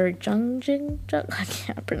or Jungjin, I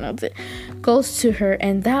can't pronounce it, goes to her.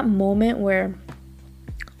 And that moment where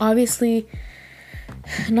obviously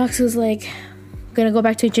Naksu's like gonna go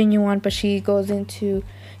back to Jinyuan, but she goes in to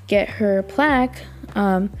get her plaque,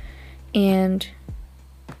 and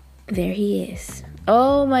there he is.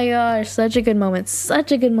 Oh my gosh, such a good moment.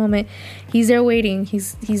 He's there waiting.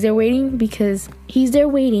 He's there waiting because he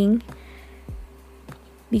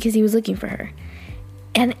was looking for her.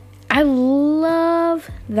 And I love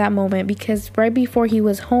that moment because right before he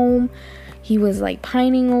was home, he was like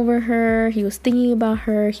pining over her. He was thinking about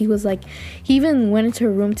her. He was like, he even went into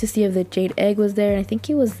her room to see if the jade egg was there, and I think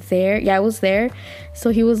he was there. Yeah, it was there. So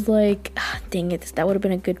he was like, dang it, that would have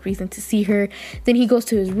been a good reason to see her. Then he goes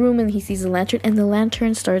to his room and he sees the lantern, and the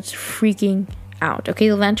lantern starts freaking out. Okay,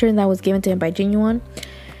 the lantern that was given to him by Genuine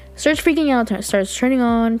starts freaking out, starts turning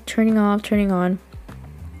on, turning off, turning on.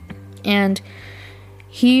 And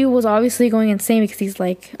he was obviously going insane because he's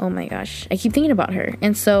like, oh my gosh, I keep thinking about her.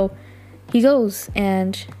 And so he goes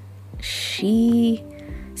and she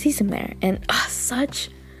sees him there. And such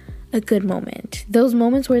a good moment. Those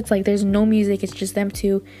moments where it's like there's no music, it's just them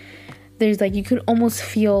two. There's like, you could almost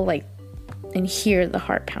feel like and hear the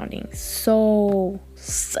heart pounding.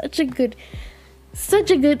 Such a good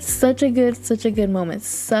moment.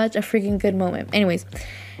 Such a freaking good moment. Anyways,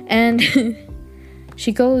 and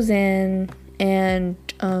she goes in, and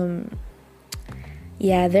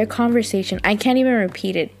yeah, their conversation, I can't even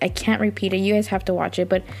repeat it. You guys have to watch it.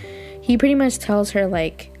 But he pretty much tells her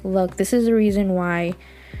like, look, this is the reason why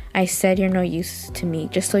I said you're no use to me,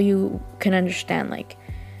 just so you can understand, like,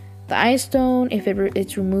 the ice stone, if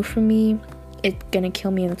it's removed from me, it's gonna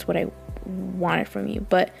kill me, and that's what I wanted from you.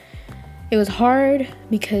 But it was hard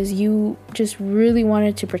because you just really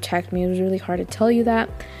wanted to protect me. It was really hard to tell you that,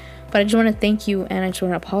 but I just want to thank you, and I just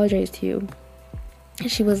want to apologize to you. And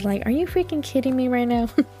she was like, are you freaking kidding me right now?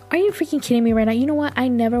 Are you freaking kidding me right now? You know what? I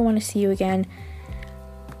never want to see you again.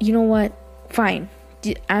 You know what? Fine.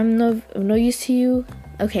 I'm no use to you.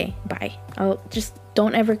 Okay, bye. I'll just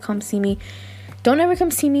don't ever come see me.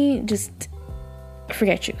 Just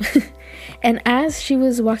forget you. And as she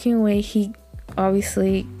was walking away, he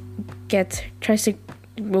obviously grabs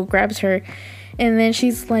her, and then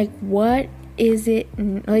she's like, what is it?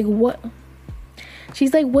 Like, what?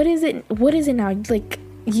 She's like, what is it now? Like,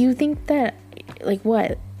 you think that, like,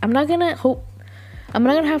 what? I'm not gonna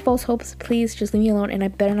have false hopes. Please just leave me alone, and I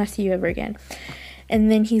better not see you ever again. And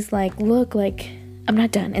then he's like, look, like, I'm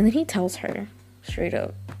not done. And then he tells her straight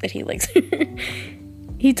up that he likes her.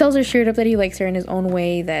 He tells her straight up that he likes her in his own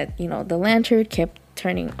way, that, you know, the lantern kept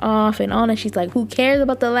turning off and on, and she's like, who cares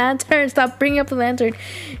about the lantern? Stop bringing up the lantern.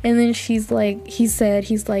 And then he's like, do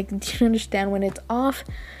you understand, when it's off,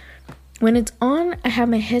 when it's on, I have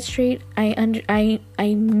my head straight.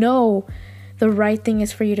 I know the right thing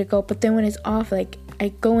is for you to go, but then when it's off, like, I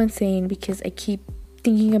go insane because I keep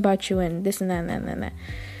thinking about you and this and that and that and that.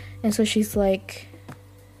 And so she's like,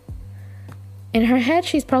 in her head,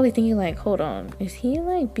 she's probably thinking like, hold on, is he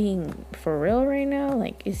like being for real right now?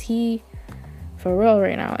 Like, is he for real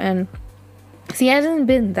right now? And he hasn't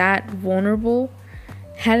been that vulnerable,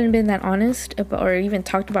 hadn't been that honest about, or even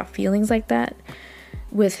talked about feelings like that,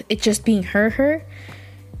 with it just being her.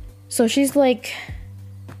 So she's like,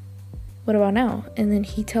 what about now? And then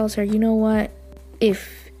he tells her, you know what,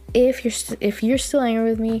 if you're still angry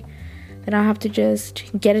with me, then I'll have to just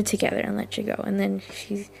get it together and let you go. And then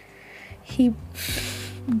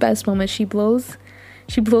best moment, she blows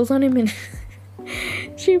on him, and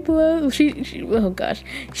she pretends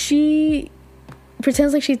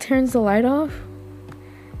like she turns the light off,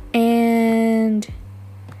 and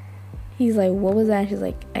he's like, what was that? She's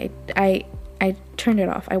like, I turned it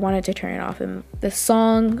off. I wanted to turn it off. And the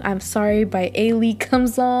song I'm Sorry by Ailey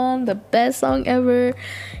comes on, the best song ever.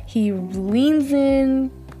 He leans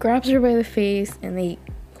in, grabs her by the face, and they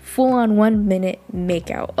full on 1 minute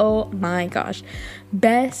make out. Oh my gosh,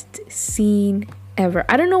 best scene ever.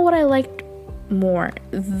 I don't know what I liked more,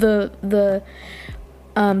 the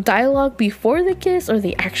dialogue before the kiss or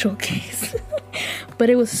the actual kiss. But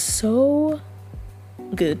it was so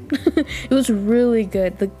good. It was really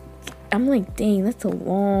good. I'm like, dang, that's a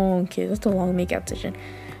long kiss, that's a long makeout session.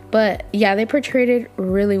 But yeah, they portrayed it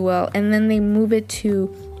really well. And then they move it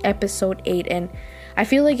to episode 8, and I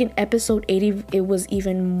feel like in episode 80 it was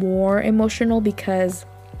even more emotional, because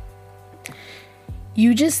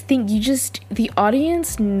the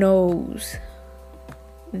audience knows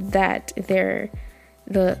that they're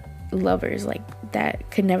the lovers, like,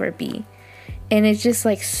 that could never be. And it's just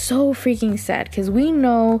like so freaking sad, because we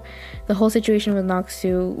know the whole situation with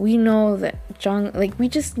Noxu. We know that Jong, like, we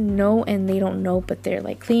just know, and they don't know, but they're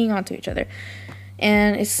like clinging on to each other.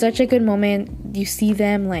 And it's such a good moment. You see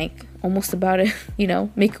them like almost about to,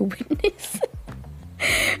 make a witness.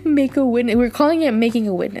 We're calling it making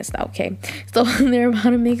a witness now, okay? So they're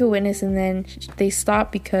about to make a witness, and then they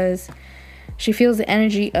stop because she feels the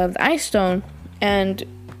energy of the ice stone. And,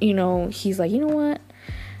 he's like, you know what?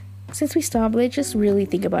 Since we stopped, let's just really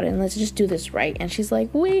think about it, and let's just do this right. And she's like,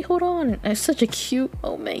 wait, hold on. And it's such a cute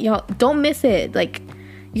moment. Y'all, don't miss it. Like,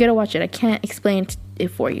 you gotta watch it. I can't explain it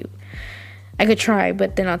for you. I could try,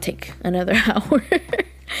 but then I'll take another hour.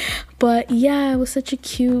 But yeah, it was such a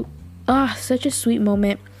sweet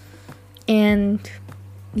moment. And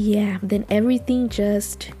yeah, then everything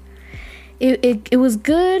just it was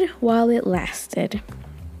good while it lasted.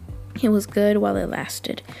 It was good while it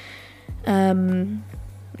lasted.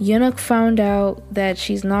 Eunuch found out that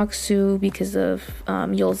she's Noxu because of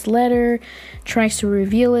Yul's letter, tries to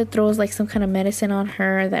reveal it, throws like some kind of medicine on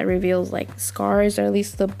her that reveals like scars, or at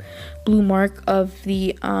least the blue mark of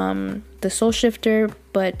the soul shifter,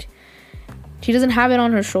 but she doesn't have it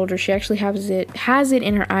on her shoulder. She actually has it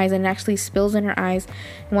in her eyes, and it actually spills in her eyes.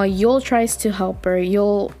 And while Yul tries to help her,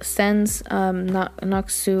 Yul sends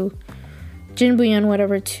Noxu, Jinbuyan,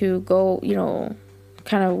 whatever, to go,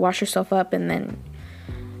 kind of wash herself up, and then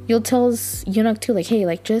Yul tells Eunuch too, like, hey,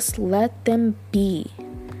 like, just let them be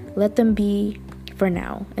for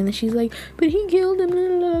now. And then she's like, but he killed him,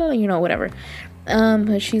 whatever.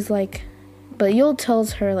 But she's like, but Yul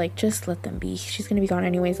tells her, like, just let them be. She's gonna be gone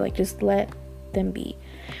anyways, like, just let them be.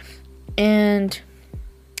 And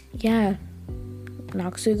yeah,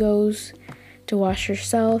 Noxu goes to wash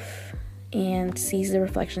herself and sees the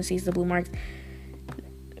reflection, sees the blue marks,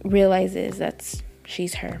 realizes that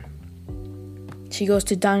she's her. She goes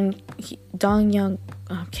to Dongyang.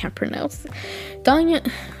 I can't pronounce. Dongyang.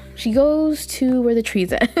 She goes to where the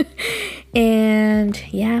tree's at. And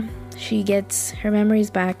yeah, she gets her memories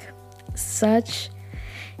back.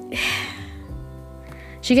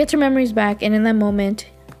 She gets her memories back, and in that moment,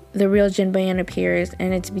 the real Jinbuyan appears,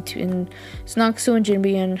 and it's between Noxu and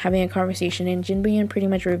Jinbuyan having a conversation, and Jinbuyan pretty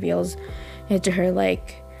much reveals it to her,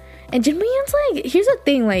 like, and Jinbuyan's like, here's the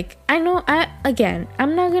thing, like, I'm not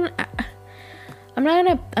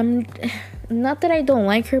that I don't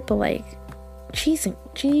like her, but like, cheese and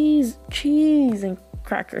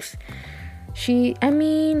crackers.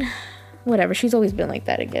 Whatever, she's always been like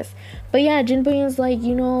that, I guess. But yeah, Jinbuyan's like,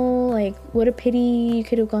 like, what a pity, you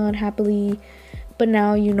could have gone happily, but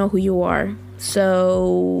now you know who you are.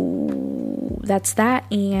 So that's that.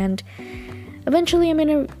 And eventually I'm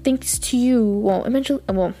gonna, thanks to your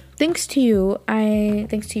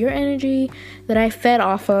energy that I fed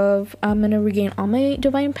off of, I'm gonna regain all my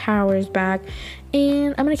divine powers back,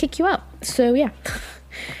 and I'm gonna kick you out. So yeah.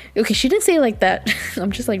 Okay, she didn't say it like that.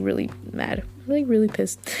 I'm just like really mad, like really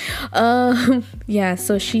pissed. Yeah,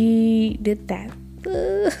 so she did that.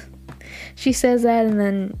 She says that, and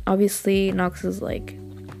then obviously Nox is like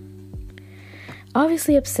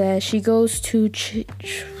obviously upset. She goes to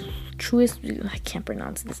I can't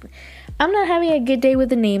pronounce this. I'm not having a good day with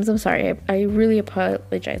the names. I'm sorry. I really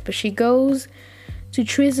apologize. But she goes to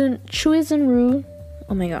Chuizanru.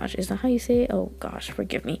 Oh my gosh, is that how you say it? Oh gosh,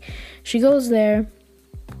 forgive me. She goes there.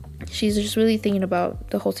 She's just really thinking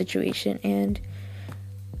about the whole situation, and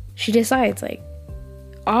she decides, like,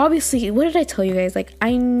 obviously, what did I tell you guys? Like,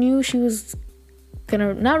 I knew she was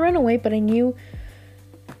gonna not run away, but I knew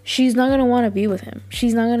she's not gonna want to be with him.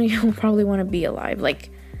 She's not gonna probably want to be alive.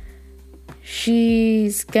 Like,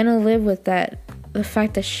 she's gonna live with the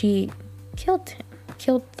fact that she killed him,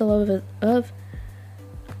 killed the love of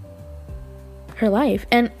her life.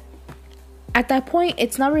 And at that point,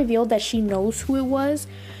 it's not revealed that she knows who it was,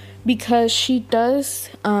 because she does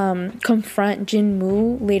confront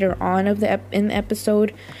Jinmu later on in the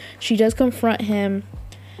episode. She does confront him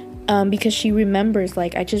because she remembers,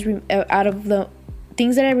 like, out of the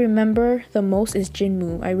things that I remember the most is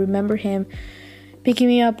Jinmu. I remember him picking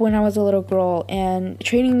me up when I was a little girl and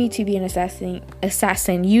training me to be an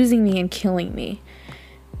assassin, using me and killing me.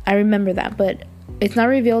 I remember that, but it's not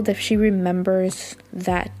revealed if she remembers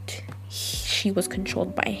that she was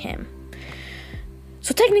controlled by him.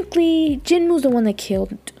 So technically, Jinmu's the one that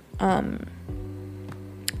killed Jonguk,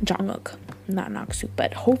 not Noxu.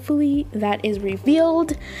 But hopefully that is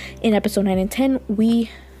revealed in episode 9 and 10. We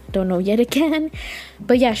don't know yet again.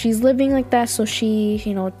 But yeah, she's living like that. So she,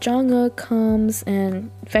 Jonguk comes and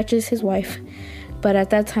fetches his wife. But at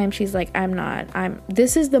that time, she's like,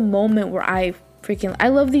 this is the moment where I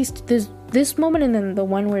love this moment, and then the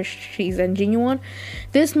one where she's in Jinyuan.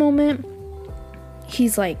 This moment,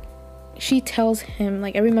 he's like, she tells him,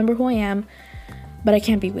 like, I remember who I am, but I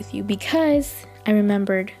can't be with you because I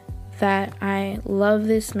remembered that I love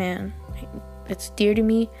this man. It's dear to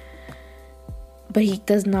me, but he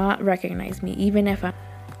does not recognize me, even if I...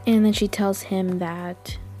 And then she tells him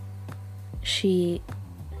that she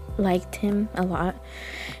liked him a lot,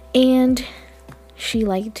 and she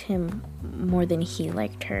liked him more than he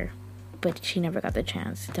liked her, but she never got the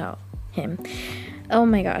chance to tell him. Oh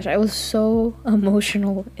my gosh, I was so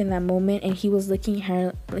emotional in that moment, and he was looking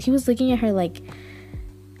at her like,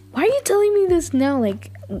 why are you telling me this now?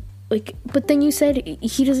 Like, but then you said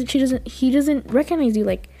he doesn't recognize you.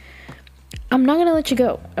 Like, I'm not gonna let you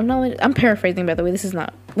go. I'm paraphrasing, by the way. This is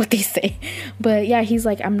not what they say. But yeah, he's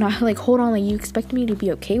like, I'm not, like, hold on, like, you expect me to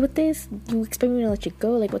be okay with this? You expect me to let you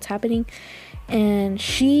go? Like, what's happening? And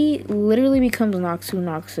she literally becomes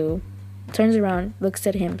Naksu, turns around, looks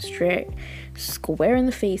at him straight, square in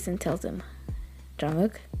the face, and tells him,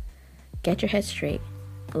 Jungkook, get your head straight.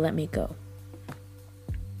 Let me go.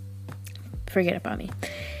 Forget about me.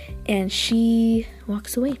 And she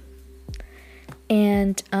walks away.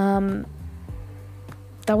 And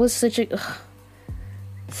that was such a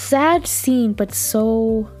sad scene, but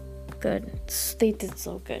so good. They did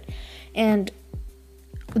so good. And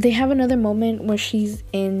they have another moment where she's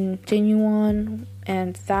in Genuine,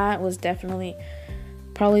 and that was definitely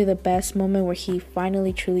probably the best moment, where he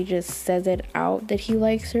finally truly just says it out that he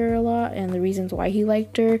likes her a lot and the reasons why he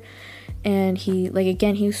liked her. And he, like,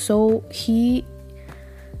 again,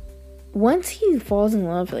 once he falls in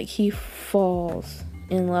love, like, he falls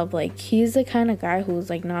in love. Like, he's the kind of guy who's,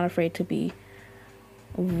 like, not afraid to be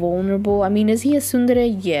vulnerable. I mean, is he a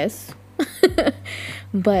tsundere? Yes.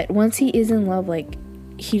 But once he is in love, like,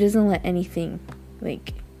 he doesn't let anything,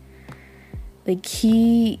 like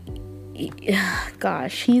he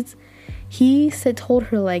told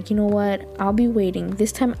her, like, you know what, I'll be waiting.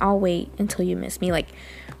 This time I'll wait until you miss me. Like,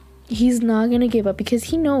 he's not gonna give up, because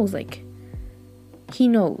he knows that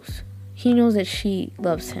she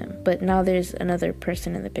loves him, but now there's another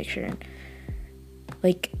person in the picture, and,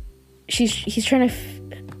 like, he's trying to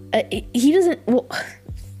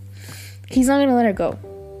he's not gonna let her go.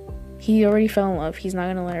 He already fell in love. He's not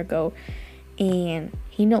gonna let her go, and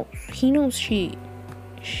he knows she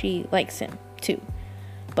likes him too,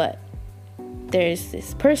 but there's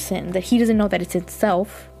this person that he doesn't know that it's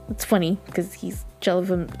himself. It's funny because he's jealous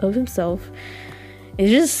of himself.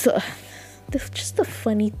 It's just the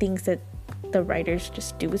funny things that the writers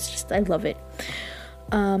just do. It's just, I love it.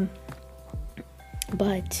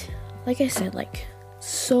 But like I said, like,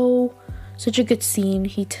 such a good scene.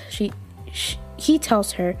 He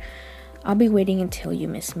tells her, I'll be waiting until you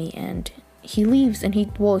miss me, and he leaves, and he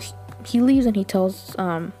leaves, and he tells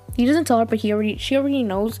he doesn't tell her, but she already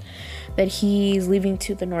knows that he's leaving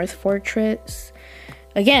to the North Fortress.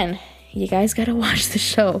 Again, you guys gotta watch the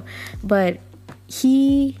show. But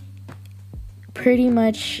he pretty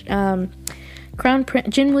much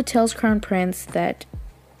Jinwoo tells Crown Prince that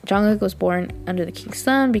Jungkook was born under the King's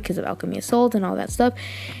Sun because of Alchemy of Souls and all that stuff.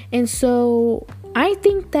 And so I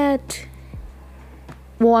think that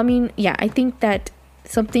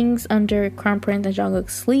something's under Crown Prince and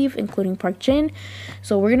Jungkook's sleeve, including Park Jin.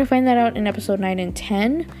 So we're gonna find that out in episode 9 and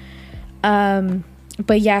 10.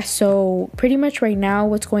 But yeah, so pretty much right now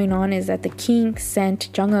what's going on is that the king sent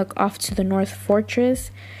Jungkook off to the North Fortress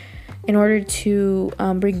in order to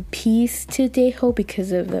bring peace to Daeho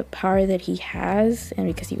because of the power that he has, and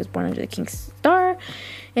because he was born under the King's Star.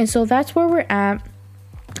 And so that's where we're at.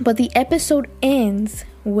 But the episode ends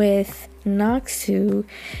with Naksu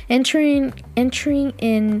entering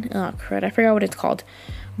in, oh crud, I forgot what it's called,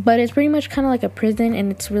 but it's pretty much kind of like a prison,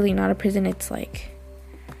 and it's really not a prison.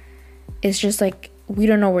 It's just like, we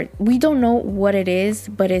don't know what it is,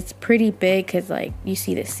 but it's pretty big, because like you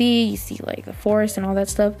see the sea, you see like the forest and all that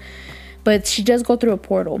stuff. But she does go through a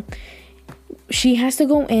portal. She has to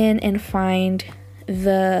go in and find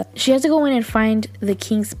the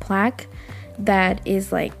king's plaque that is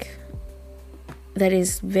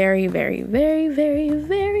very, very, very, very,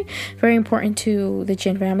 very, very important to the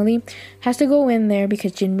Jin family. Has to go in there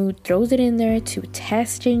because Jinwoo throws it in there to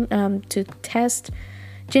test Jin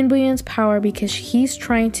Buyon's power, because he's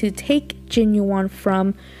trying to take Jin Yuan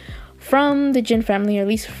from the Jin family, or at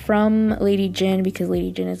least from Lady Jin, because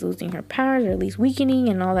Lady Jin is losing her powers, or at least weakening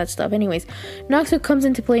and all that stuff. Anyways, Naksu comes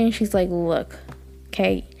into play, and she's like, look,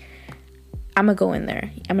 okay, I'm gonna go in there.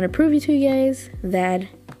 I'm gonna prove to you guys that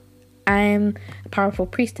I'm a powerful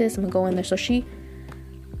priestess. I'm gonna go in there. So she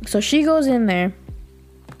goes in there,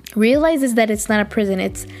 realizes that it's not a prison.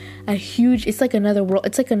 It's like another world.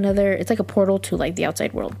 It's like a portal to like the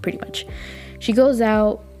outside world, pretty much. She goes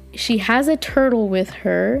out. She has a turtle with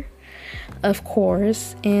her, of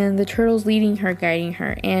course, and the turtle's leading her, guiding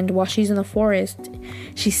her. And while she's in the forest,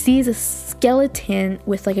 she sees a skeleton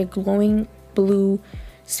with like a glowing blue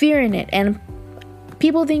sphere in it, and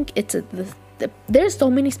people think it's there's so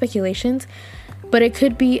many speculations, but it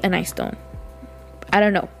could be an ice stone. I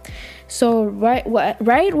don't know. So right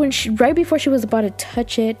before she was about to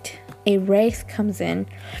touch it, a wraith comes in.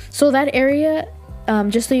 So that area,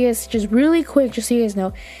 just so you guys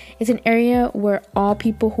know, it's an area where all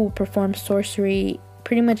people who perform sorcery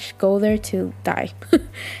pretty much go there to die.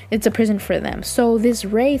 It's a prison for them. So this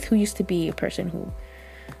wraith, who used to be a person who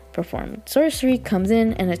perform. Sorcery comes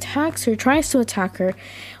in and attacks her, tries to attack her.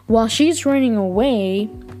 While she's running away,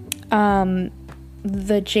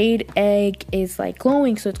 the jade egg is like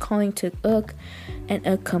glowing, so it's calling to Ook, and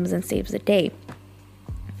Ook comes and saves the day.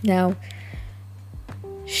 Now,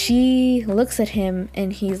 she looks at him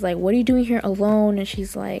and he's like, what are you doing here alone? And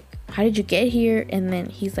she's like, how did you get here? And then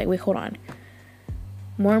he's like, wait, hold on.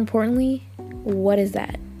 More importantly, what is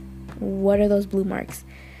that? What are those blue marks?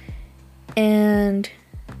 And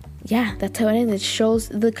yeah, that's how it ends. It shows,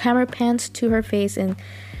 the camera pans to her face and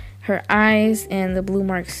her eyes, and the blue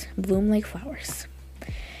marks bloom like flowers.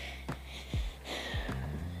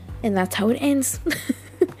 And that's how it ends.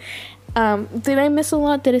 Did I miss a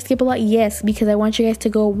lot? Did I skip a lot? Yes, because I want you guys to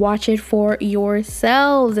go watch it for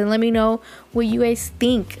yourselves and let me know what you guys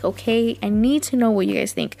think, okay? I need to know what you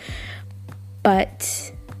guys think.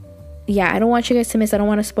 But yeah, I don't want you guys to miss. I don't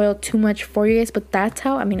want to spoil too much for you guys, but that's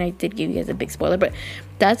how, I mean, I did give you guys a big spoiler, but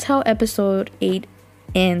that's how episode 8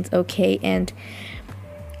 ends, okay? And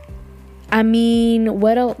I mean,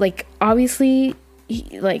 what else? Like, obviously,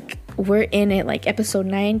 like, we're in it, like, episode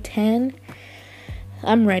 9, 10.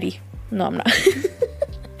 I'm ready. No, I'm not.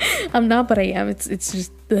 I'm not, but I am. It's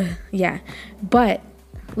just, yeah. But,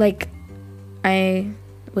 like, I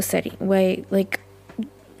was saying, like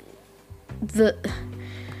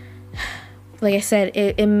I said,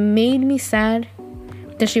 it made me sad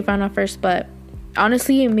that she found out first, but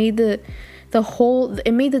honestly, it made it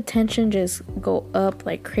made the tension just go up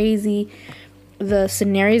like crazy. The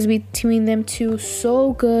scenarios between them two,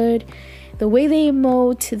 so good. The way they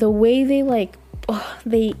emote, the way they like,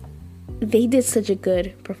 they did such a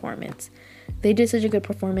good performance.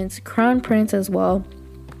 Crown Prince as well.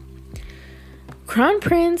 Crown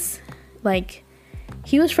Prince, like,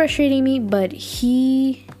 he was frustrating me, but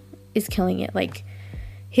he is killing it. Like,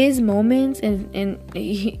 his moments, and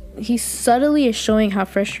he subtly is showing how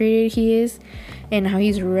frustrated he is and how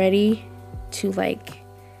he's ready to, like,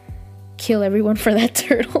 kill everyone for that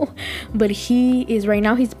turtle. But he is, right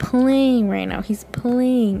now he's playing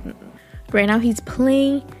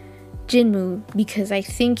Jinmu, because I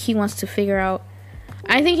think he just wants to figure out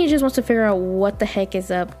what the heck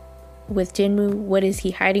is up with Jinmu. What is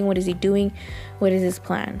he hiding? What is he doing? What is his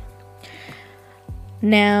plan?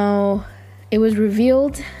 Now, it was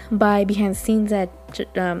revealed by behind the scenes that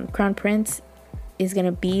Crown Prince is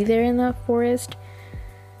gonna be there in the forest.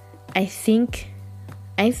 I think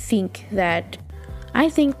that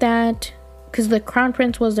because the Crown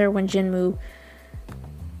Prince was there when Jinmu,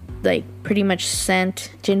 like, pretty much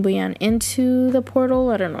sent Jinbuyan into the portal.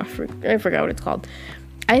 I don't know, I forgot what it's called.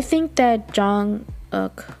 I think that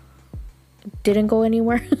Jong-uk didn't go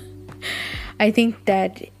anywhere. I think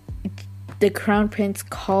that the Crown Prince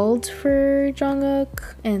called for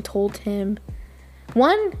Jong-uk and told him,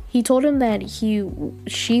 he told him that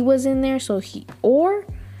she was in there, so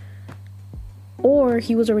or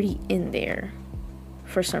he was already in there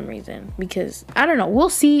for some reason, because I don't know. We'll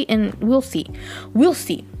see.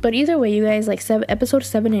 But either way, you guys, like, episode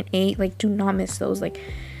 7 and 8, like, do not miss those. Like,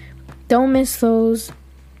 don't miss those.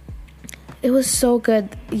 It was so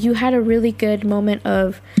good. You had a really good moment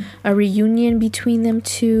of a reunion between them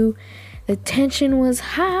two. The tension was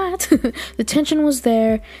hot. The tension was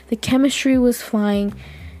there. The chemistry was flying.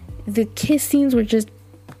 The kiss scenes were just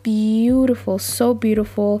beautiful. So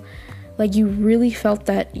beautiful. Like, you really felt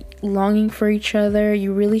that longing for each other.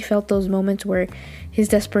 You really felt those moments where his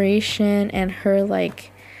desperation and her,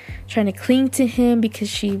 like, trying to cling to him because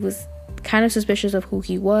she was kind of suspicious of who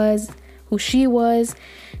she was.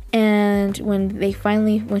 And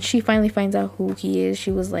when she finally finds out who he is,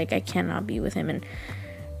 she was like, I cannot be with him, and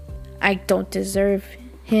I don't deserve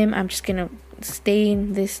him. I'm just gonna stay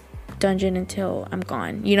in this dungeon until I'm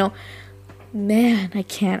gone. You know, man, I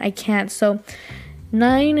can't. So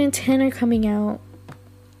 9 and 10 are coming out.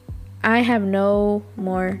 I have no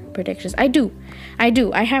more predictions. I do. I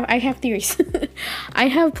have theories. I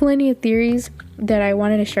have plenty of theories that I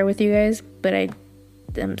wanted to share with you guys, but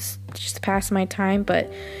I'm just past my time.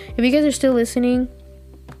 But if you guys are still listening,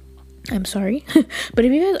 I'm sorry. But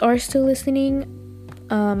if you guys are still listening,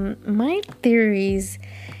 my theories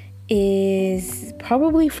is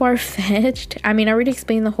probably far-fetched. I mean, I already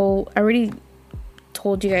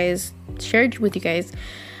told you guys, shared with you guys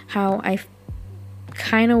how I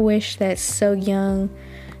kind of wish that Seoyoung,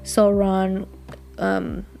 Seoran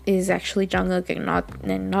is actually Jung-uk and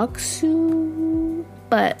Naksu.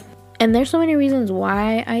 And there's so many reasons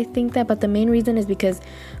why I think that, but the main reason is because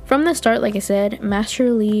from the start, like I said,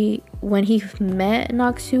 Master Lee, when he met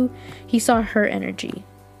Naksu, he saw her energy.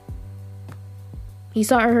 He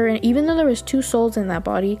saw her, and even though there was 2 souls in that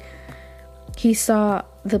body, he saw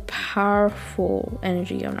the powerful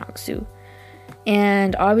energy of Naksu.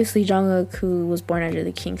 And obviously Jungkook, who was born under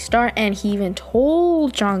the King Star, and he even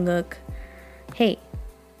told Jungkook, hey,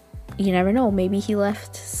 you never know, maybe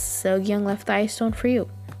Seogyeong left the Ice Stone for you,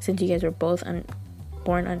 since you guys were both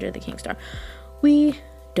born under the King Star. We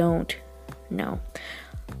don't know.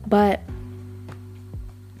 But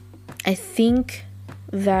I think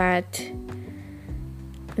that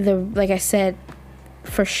like I said,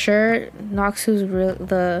 for sure, Naksu's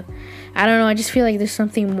I don't know, I just feel like there's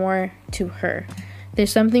something more to her.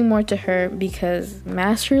 There's something more to her because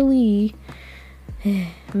Master Lee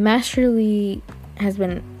has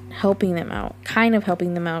been helping them out, kind of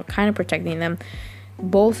protecting them,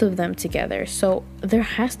 both of them together. So there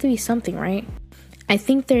has to be something, right? I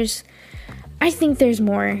think there's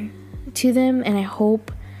more to them, and I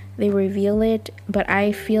hope they reveal it, but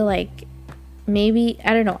I feel like maybe,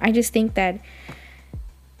 I don't know, I just think that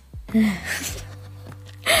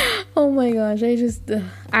oh my gosh,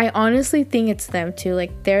 I honestly think it's them too.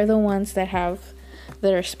 Like, they're the ones that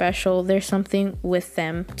are special. There's something with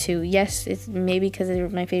them too. Yes, it's maybe because they're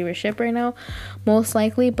my favorite ship right now, most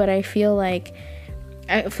likely, but I feel like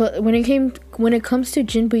when it comes to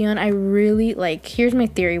Jin Buyeon, I really, like, here's my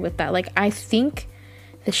theory with that. Like, I think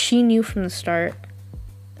that she knew from the start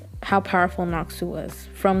how powerful Naksu was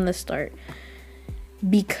from the start,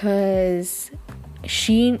 because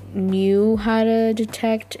she knew how to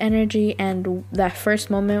detect energy. And that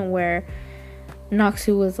first moment where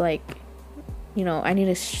Naksu was like, you know, I need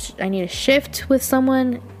a shift with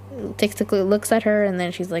someone, takes a looks at her, and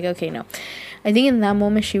then she's like, okay, no. I think in that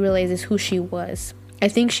moment she realizes who she was. I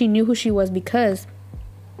think she knew who she was because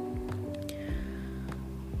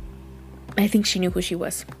I think she knew who she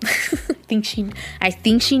was. I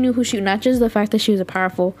think she knew who she, not just the fact that she was a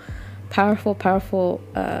powerful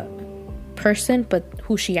person, but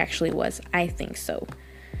who she actually was. I think so.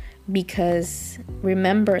 Because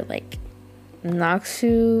remember, like,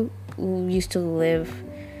 Naksu used to live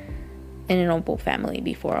in a noble family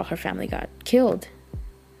before all her family got killed.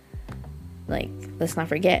 Like, let's not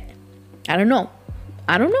forget. I don't know.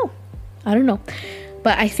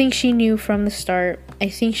 But I think she knew from the start. I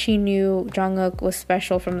think she knew Jungkook was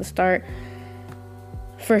special from the start.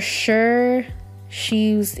 For sure,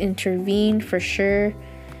 she's intervened. For sure.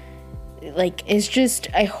 Like, it's just,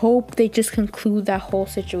 I hope they just conclude that whole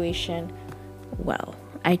situation well.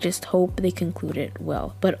 I just hope they conclude it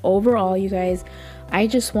well. But overall, you guys, I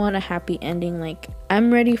just want a happy ending. Like,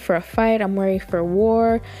 I'm ready for a fight. I'm ready for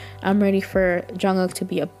war. I'm ready for Jungkook to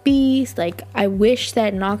be a beast. Like, I wish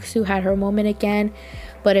that Naksu had her moment again.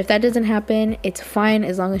 But if that doesn't happen, it's fine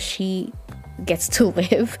as long as she gets to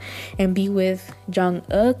live and be with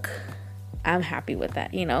Jungkook. I'm happy with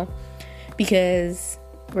that, you know? Because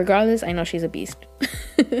regardless, I know she's a beast.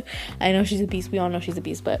 I know she's a beast. We all know she's a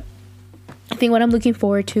beast. But I think what I'm looking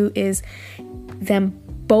forward to is them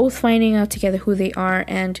both finding out together who they are,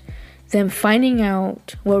 and them finding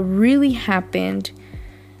out what really happened,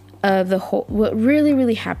 what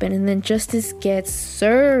really happened, and then justice gets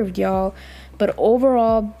served, y'all. But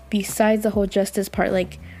overall, besides the whole justice part,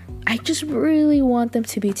 like, I just really want them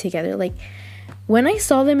to be together. Like, when I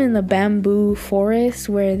saw them in the bamboo forest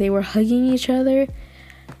where they were hugging each other,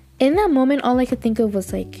 in that moment, all I could think of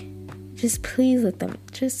was, like, just please let them,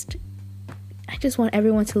 I just want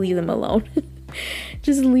everyone to leave them alone.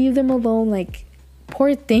 Just leave them alone. Like,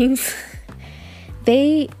 poor things.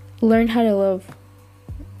 They learned how to love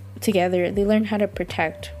together. They learned how to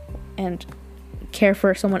protect and care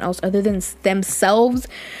for someone else other than themselves.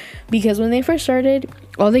 Because when they first started,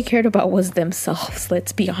 all they cared about was themselves.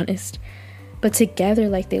 Let's be honest. But together,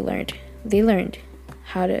 like, they learned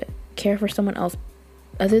how to care for someone else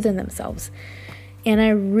other than themselves. And I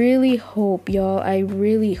really hope, y'all,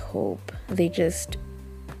 they just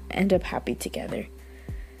end up happy together.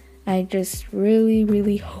 I just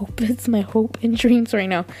really hope. It's my hope and dreams right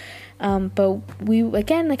now. But we,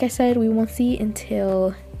 again, like I said, we won't see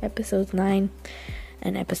until episodes 9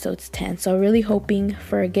 and episodes 10. So really hoping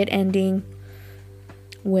for a good ending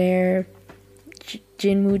where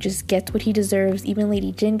Jinwoo just gets what he deserves. Even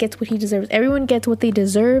Lady Jin gets what he deserves. Everyone gets what they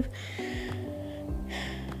deserve.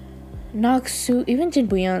 Naksu, even Jin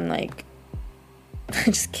Buyeon, like,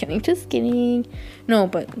 just kidding. No,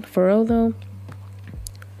 but for real though.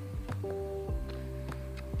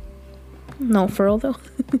 No,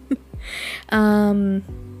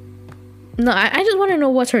 I just want to know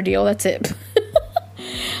what's her deal. That's it.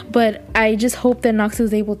 But I just hope that Naksu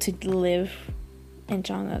is able to live and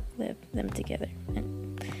Jungkook live them together.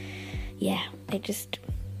 And yeah,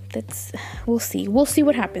 we'll see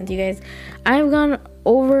what happens, you guys. I've gone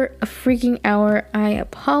over a freaking hour. I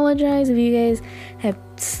apologize if you guys have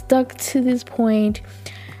stuck to this point.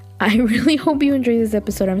 I really hope you enjoyed this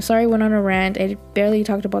episode. I'm sorry I went on a rant. I barely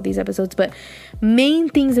talked about these episodes, but main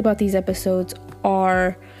things about these episodes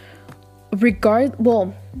are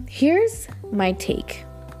here's my take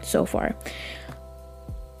so far.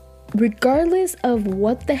 Regardless of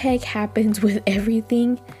what the heck happens with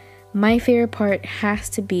everything, my favorite part has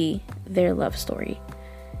to be their love story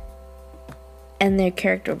and their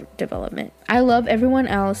character development. I love everyone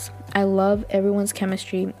else. I love everyone's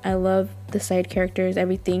chemistry. I love the side characters,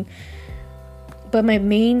 everything. But my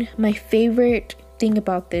favorite thing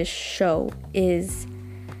about this show is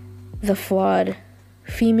the flawed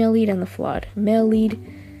female lead and the flawed male lead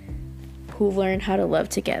who learn how to love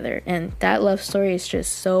together. And that love story is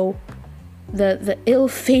just so the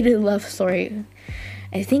ill-fated love story.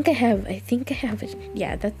 I think I have it.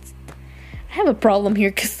 Yeah, I have a problem here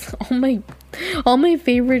because all my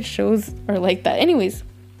favorite shows are like that. Anyways,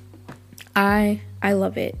 I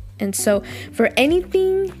love it. And so for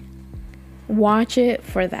anything, watch it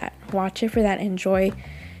for that.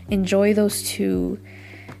 Enjoy those two.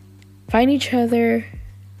 Find each other,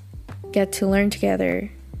 get to learn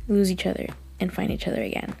together, lose each other, and find each other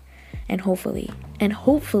again. And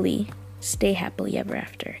hopefully stay happily ever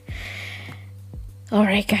after.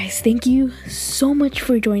 Alright guys, thank you so much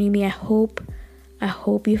for joining me. I hope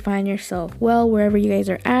you find yourself well wherever you guys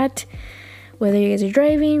are at. Whether you guys are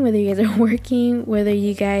driving, whether you guys are working, whether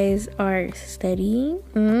you guys are studying.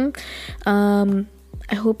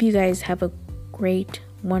 I hope you guys have a great,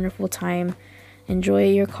 wonderful time. Enjoy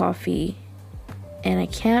your coffee. And I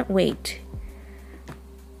can't wait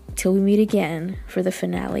till we meet again for the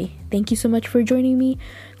finale. Thank you so much for joining me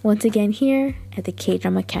once again here at the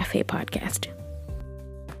K-Drama Cafe podcast.